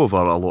a hangover,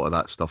 a lot of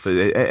that stuff.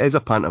 It is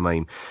a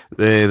pantomime.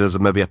 There's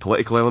maybe a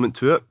political element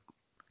to it,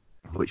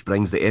 which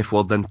brings the F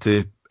word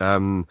into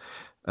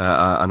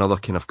another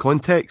kind of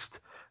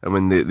context. And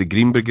when the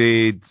Green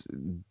Brigade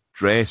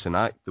dress and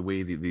act the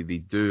way they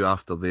do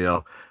after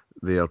their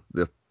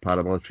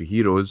paramilitary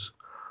heroes,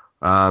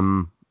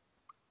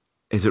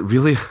 is it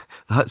really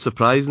that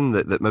surprising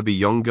that maybe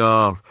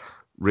younger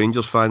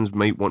Rangers fans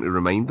might want to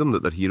remind them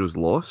that their heroes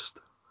lost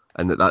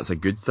and that's a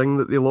good thing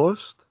that they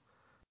lost?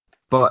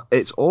 But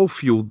it's all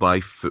fueled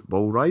by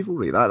football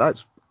rivalry.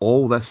 That's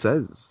all this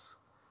is.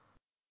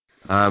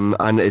 And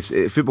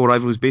football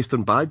rivalry is based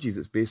on badges.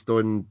 It's based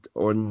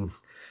on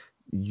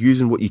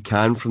using what you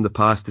can from the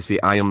past to say,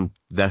 I am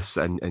this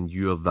and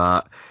you're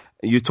that.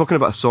 You're talking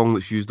about a song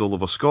that's used all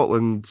over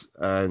Scotland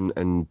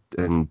and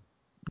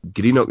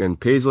Greenock and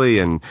Paisley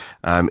and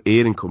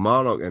Ayr and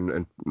Kilmarnock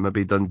and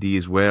maybe Dundee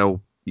as well.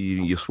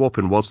 You're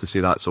swapping words to say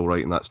that's all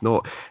right and that's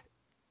not.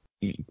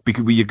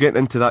 Because when you're getting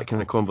into that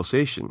kind of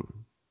conversation,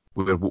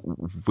 where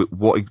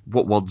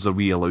what words are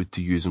we allowed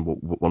to use and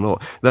what we're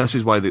not? This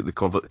is why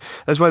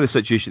that's why the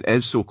situation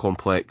is so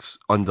complex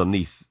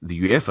underneath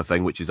the UEFA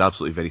thing, which is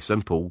absolutely very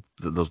simple.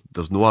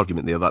 There's no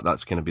argument there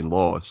that's kind of been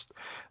lost.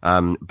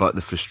 But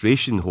the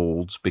frustration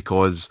holds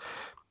because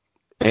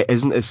it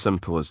isn't as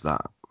simple as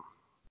that.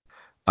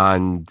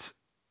 And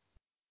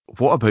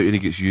what about when it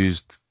gets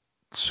used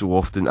so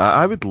often?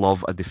 I would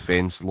love a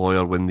defence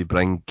lawyer when they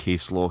bring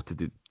case law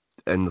to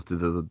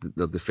into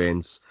their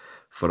defence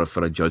for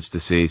a judge to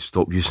say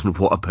stop using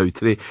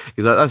whataboutery,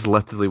 because that's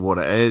literally what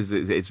it is.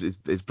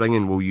 It's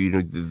bringing, well,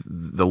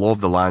 the law of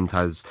the land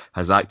has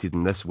acted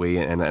in this way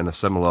in a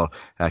similar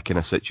kind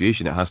of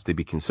situation. It has to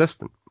be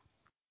consistent.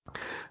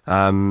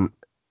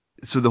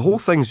 So the whole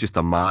thing's just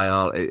a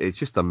mire. It's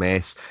just a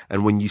mess.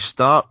 And when you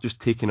start just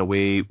taking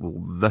away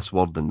this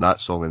word and that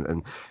song,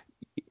 and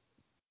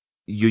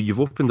you've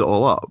opened it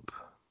all up,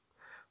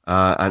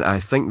 and I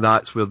think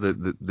that's where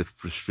the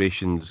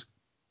frustrations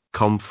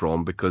come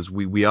from, because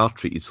we are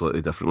treated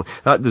slightly differently.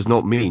 That does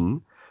not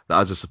mean that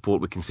as a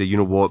support we can say, you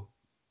know what,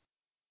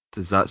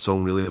 does that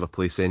song really have a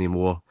place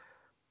anymore?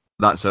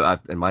 That's,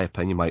 in my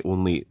opinion, my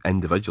only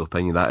individual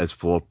opinion. That is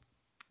for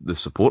the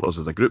supporters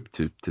as a group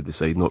to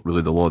decide, not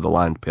really the law of the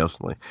land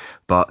personally.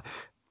 But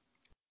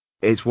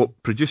it's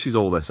what produces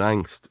all this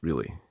angst,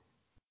 really.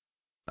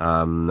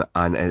 And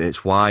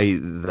it's why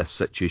this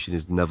situation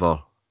is never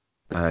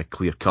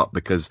clear cut,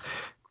 because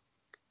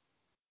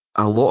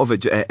a lot of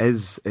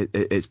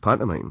it's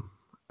pantomime,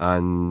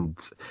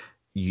 and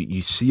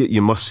you see it.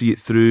 You must see it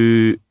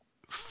through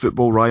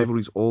football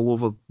rivalries all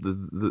over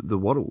the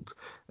world.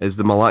 Is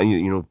the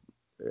Milan,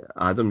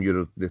 Adam,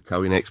 you're the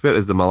Italian expert,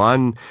 is the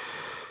Milan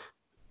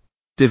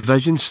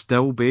division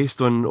still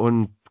based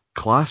on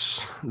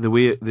class the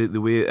way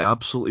it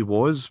absolutely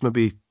was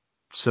maybe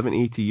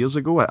 70, 80 years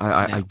ago?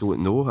 I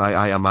don't know.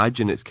 I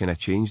imagine it's kind of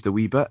changed a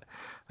wee bit,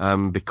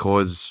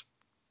 because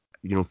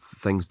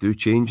things do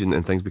change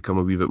and things become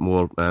a wee bit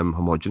more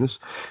homogenous.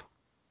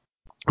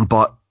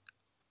 But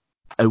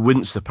it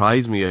wouldn't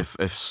surprise me if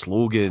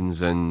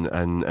slogans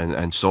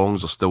and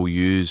songs are still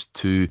used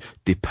to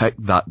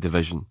depict that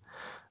division.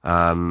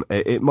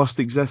 It must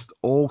exist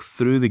all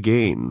through the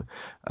game,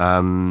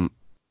 and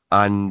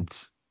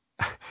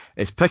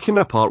it's picking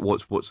apart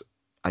what's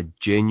a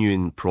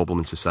genuine problem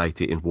in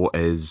society and what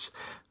is,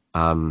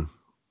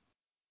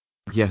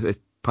 it's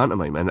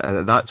pantomime,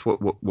 and that's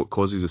what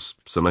causes us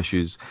some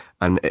issues.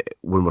 And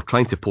when we're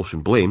trying to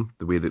portion blame,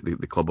 the way that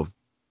the club have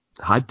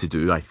had to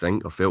do, I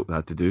think, or felt they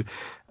had to do,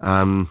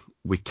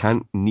 we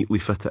can't neatly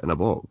fit it in a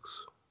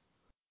box.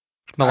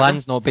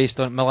 Milan's not based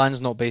on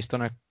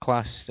a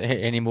class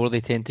anymore.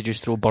 They tend to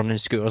just throw burning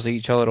scooters at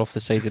each other off the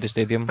side of the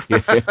stadium.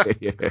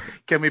 Yeah.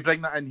 Can we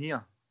bring that in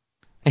here?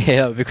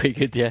 Yeah, that would be quite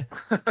good, yeah.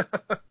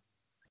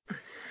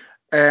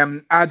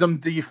 Adam,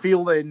 do you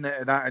feel in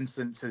that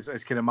instance,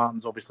 as kind of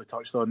Martin's obviously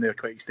touched on there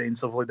quite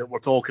extensively, that we're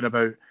talking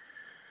about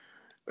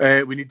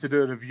we need to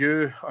do a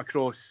review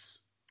across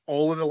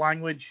all of the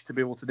language to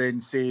be able to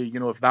then say,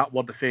 if that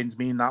word offends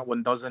me and that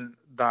one doesn't,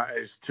 that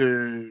is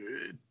too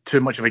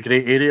much of a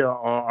grey area? Or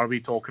are we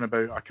talking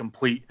about a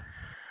complete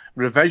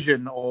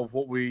revision of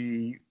what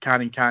we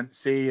can and can't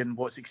say and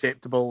what's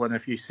acceptable? And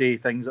if you say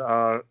things that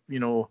are,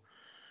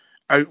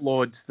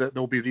 outlawed, that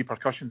there'll be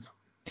repercussions?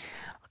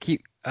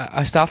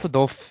 I started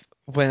off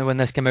when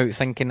this came out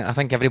thinking, I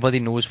think everybody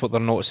knows what they're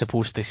not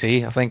supposed to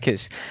say. I think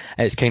it's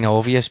kind of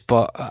obvious,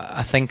 but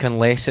I think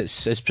unless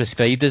it's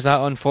prescribed as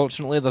that,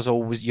 unfortunately,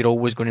 you're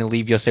always going to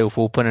leave yourself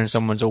open, and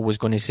someone's always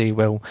going to say,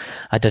 well,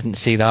 I didn't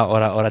say that,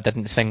 or I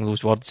didn't sing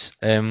those words.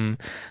 So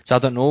I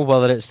don't know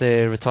whether it's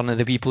the Return of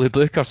the Wee Blue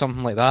Book or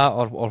something like that,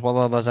 or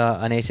whether there's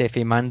an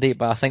SFA mandate,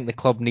 but I think the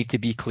club need to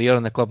be clear,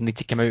 and the club need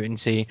to come out and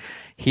say,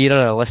 here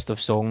are a list of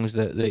songs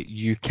that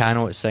you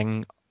cannot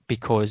sing,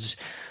 because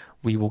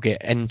we will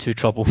get into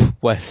trouble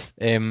with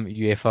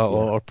UEFA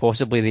or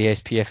possibly the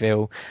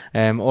SPFL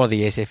or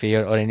the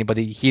SFA or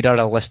anybody. Here are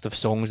a list of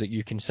songs that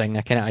you can sing,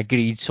 a kind of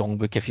agreed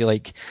songbook, if you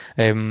like,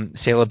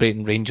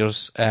 celebrating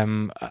Rangers.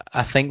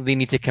 I think they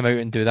need to come out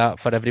and do that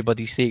for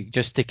everybody's sake,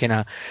 just to kind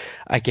of,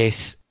 I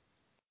guess,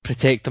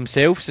 protect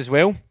themselves as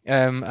well,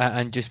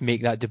 and just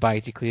make that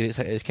Dubai to clear.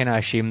 It's kind of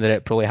a shame that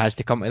it probably has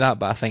to come to that,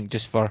 but I think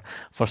just for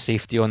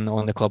safety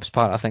on the club's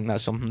part, I think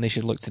that's something they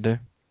should look to do.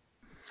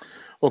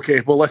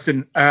 Okay, well,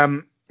 listen,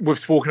 we've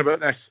spoken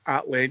about this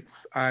at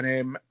length,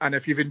 and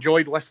if you've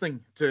enjoyed listening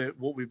to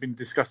what we've been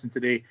discussing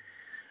today,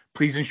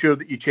 please ensure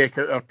that you check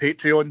out our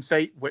Patreon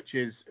site, which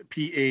is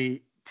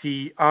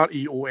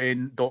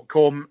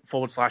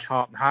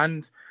patreon.com/Heart and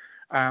Hand.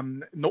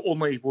 Not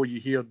only will you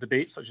hear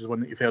debates such as one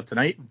that you've heard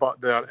tonight,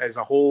 but there is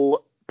a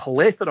whole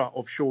plethora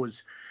of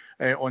shows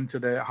onto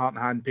the Heart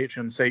and Hand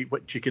Patreon site,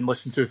 which you can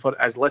listen to for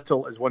as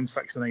little as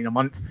 $1.69 a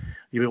month.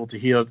 You'll be able to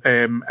hear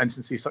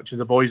instances such as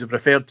the boys have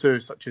referred to,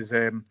 such as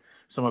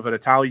some of our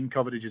Italian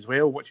coverage as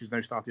well, which has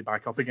now started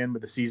back up again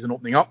with the season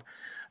opening up.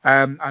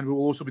 And we'll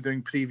also be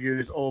doing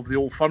previews of the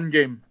Old Firm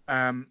game.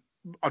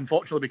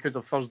 Unfortunately, because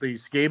of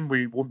Thursday's game,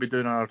 we won't be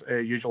doing our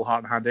usual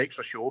Heart and Hand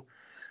extra show.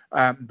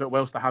 But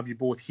whilst I have you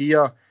both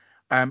here,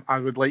 I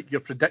would like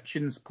your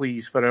predictions,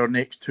 please, for our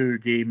next two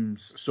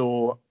games.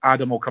 So,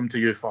 Adam, I'll come to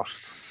you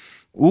first.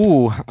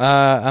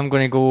 I'm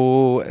going to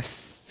go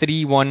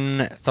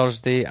 3-1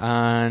 Thursday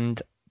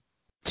and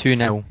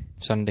 2-0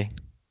 Sunday.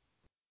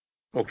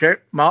 Okay,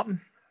 Martin?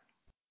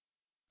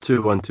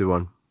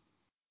 2-1.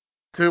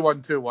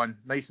 2-1.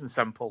 Nice and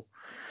simple.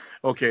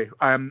 Okay,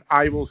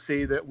 I will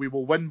say that we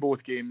will win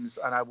both games,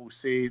 and I will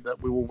say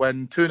that we will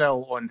win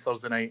 2-0 on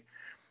Thursday night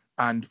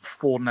and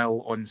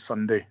 4-0 on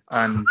Sunday.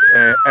 And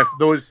if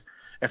those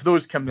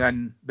come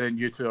in, then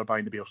you two are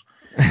buying the beers.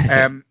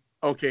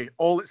 Okay,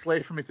 all that's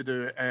left for me to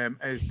do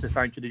is to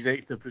thank the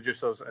executive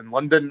producers in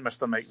London,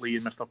 Mr. Mike Lee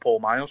and Mr.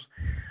 Paul Myers.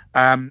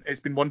 It's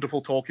been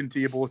wonderful talking to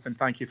you both, and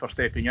thank you for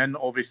stepping in.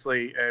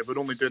 Obviously, we're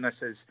only doing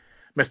this as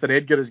Mr.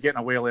 Edgar is getting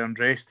a well-earned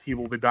rest. He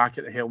will be back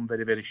at the helm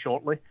very, very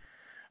shortly.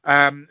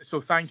 So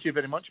thank you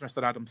very much,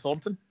 Mr. Adam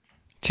Thornton.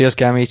 Cheers,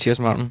 Cammy. Cheers,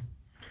 Martin.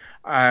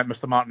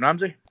 Mr. Martin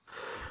Ramsey.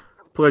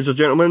 Pleasure,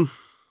 gentlemen.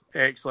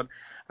 Excellent.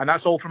 And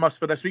that's all from us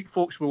for this week,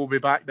 folks. We will be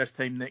back this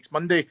time next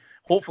Monday,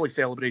 hopefully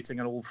celebrating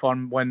an Old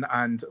Firm win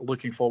and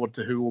looking forward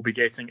to who we'll be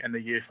getting in the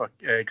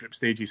UEFA group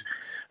stages.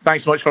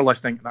 Thanks so much for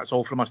listening. That's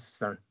all from us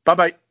now.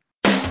 Bye-bye.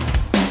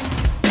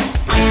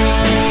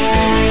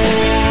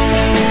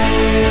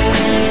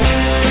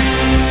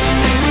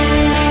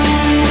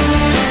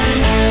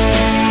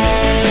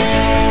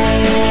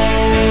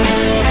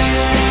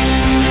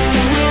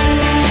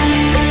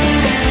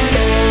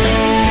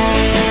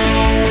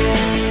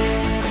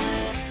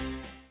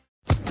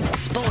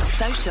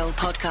 Social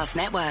Podcast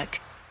Network.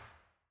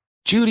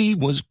 Judy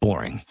was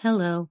boring.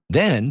 Hello.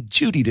 Then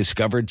Judy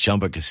discovered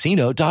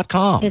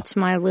ChumbaCasino.com. It's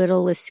my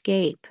little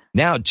escape.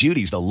 Now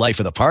Judy's the life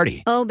of the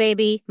party. Oh,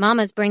 baby,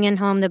 mama's bringing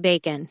home the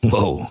bacon.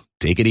 Whoa,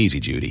 take it easy,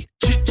 Judy.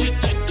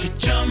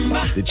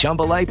 The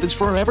Chumba life is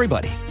for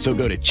everybody. So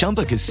go to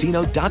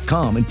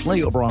ChumbaCasino.com and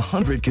play over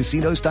 100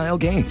 casino-style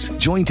games.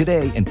 Join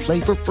today and play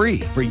for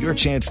free for your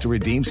chance to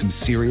redeem some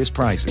serious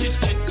prizes.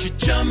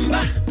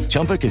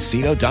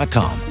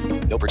 ChumbaCasino.com.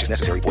 No purchase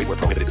necessary. Void where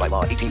prohibited by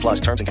law.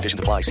 18+ terms and conditions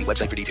apply. See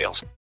website for details.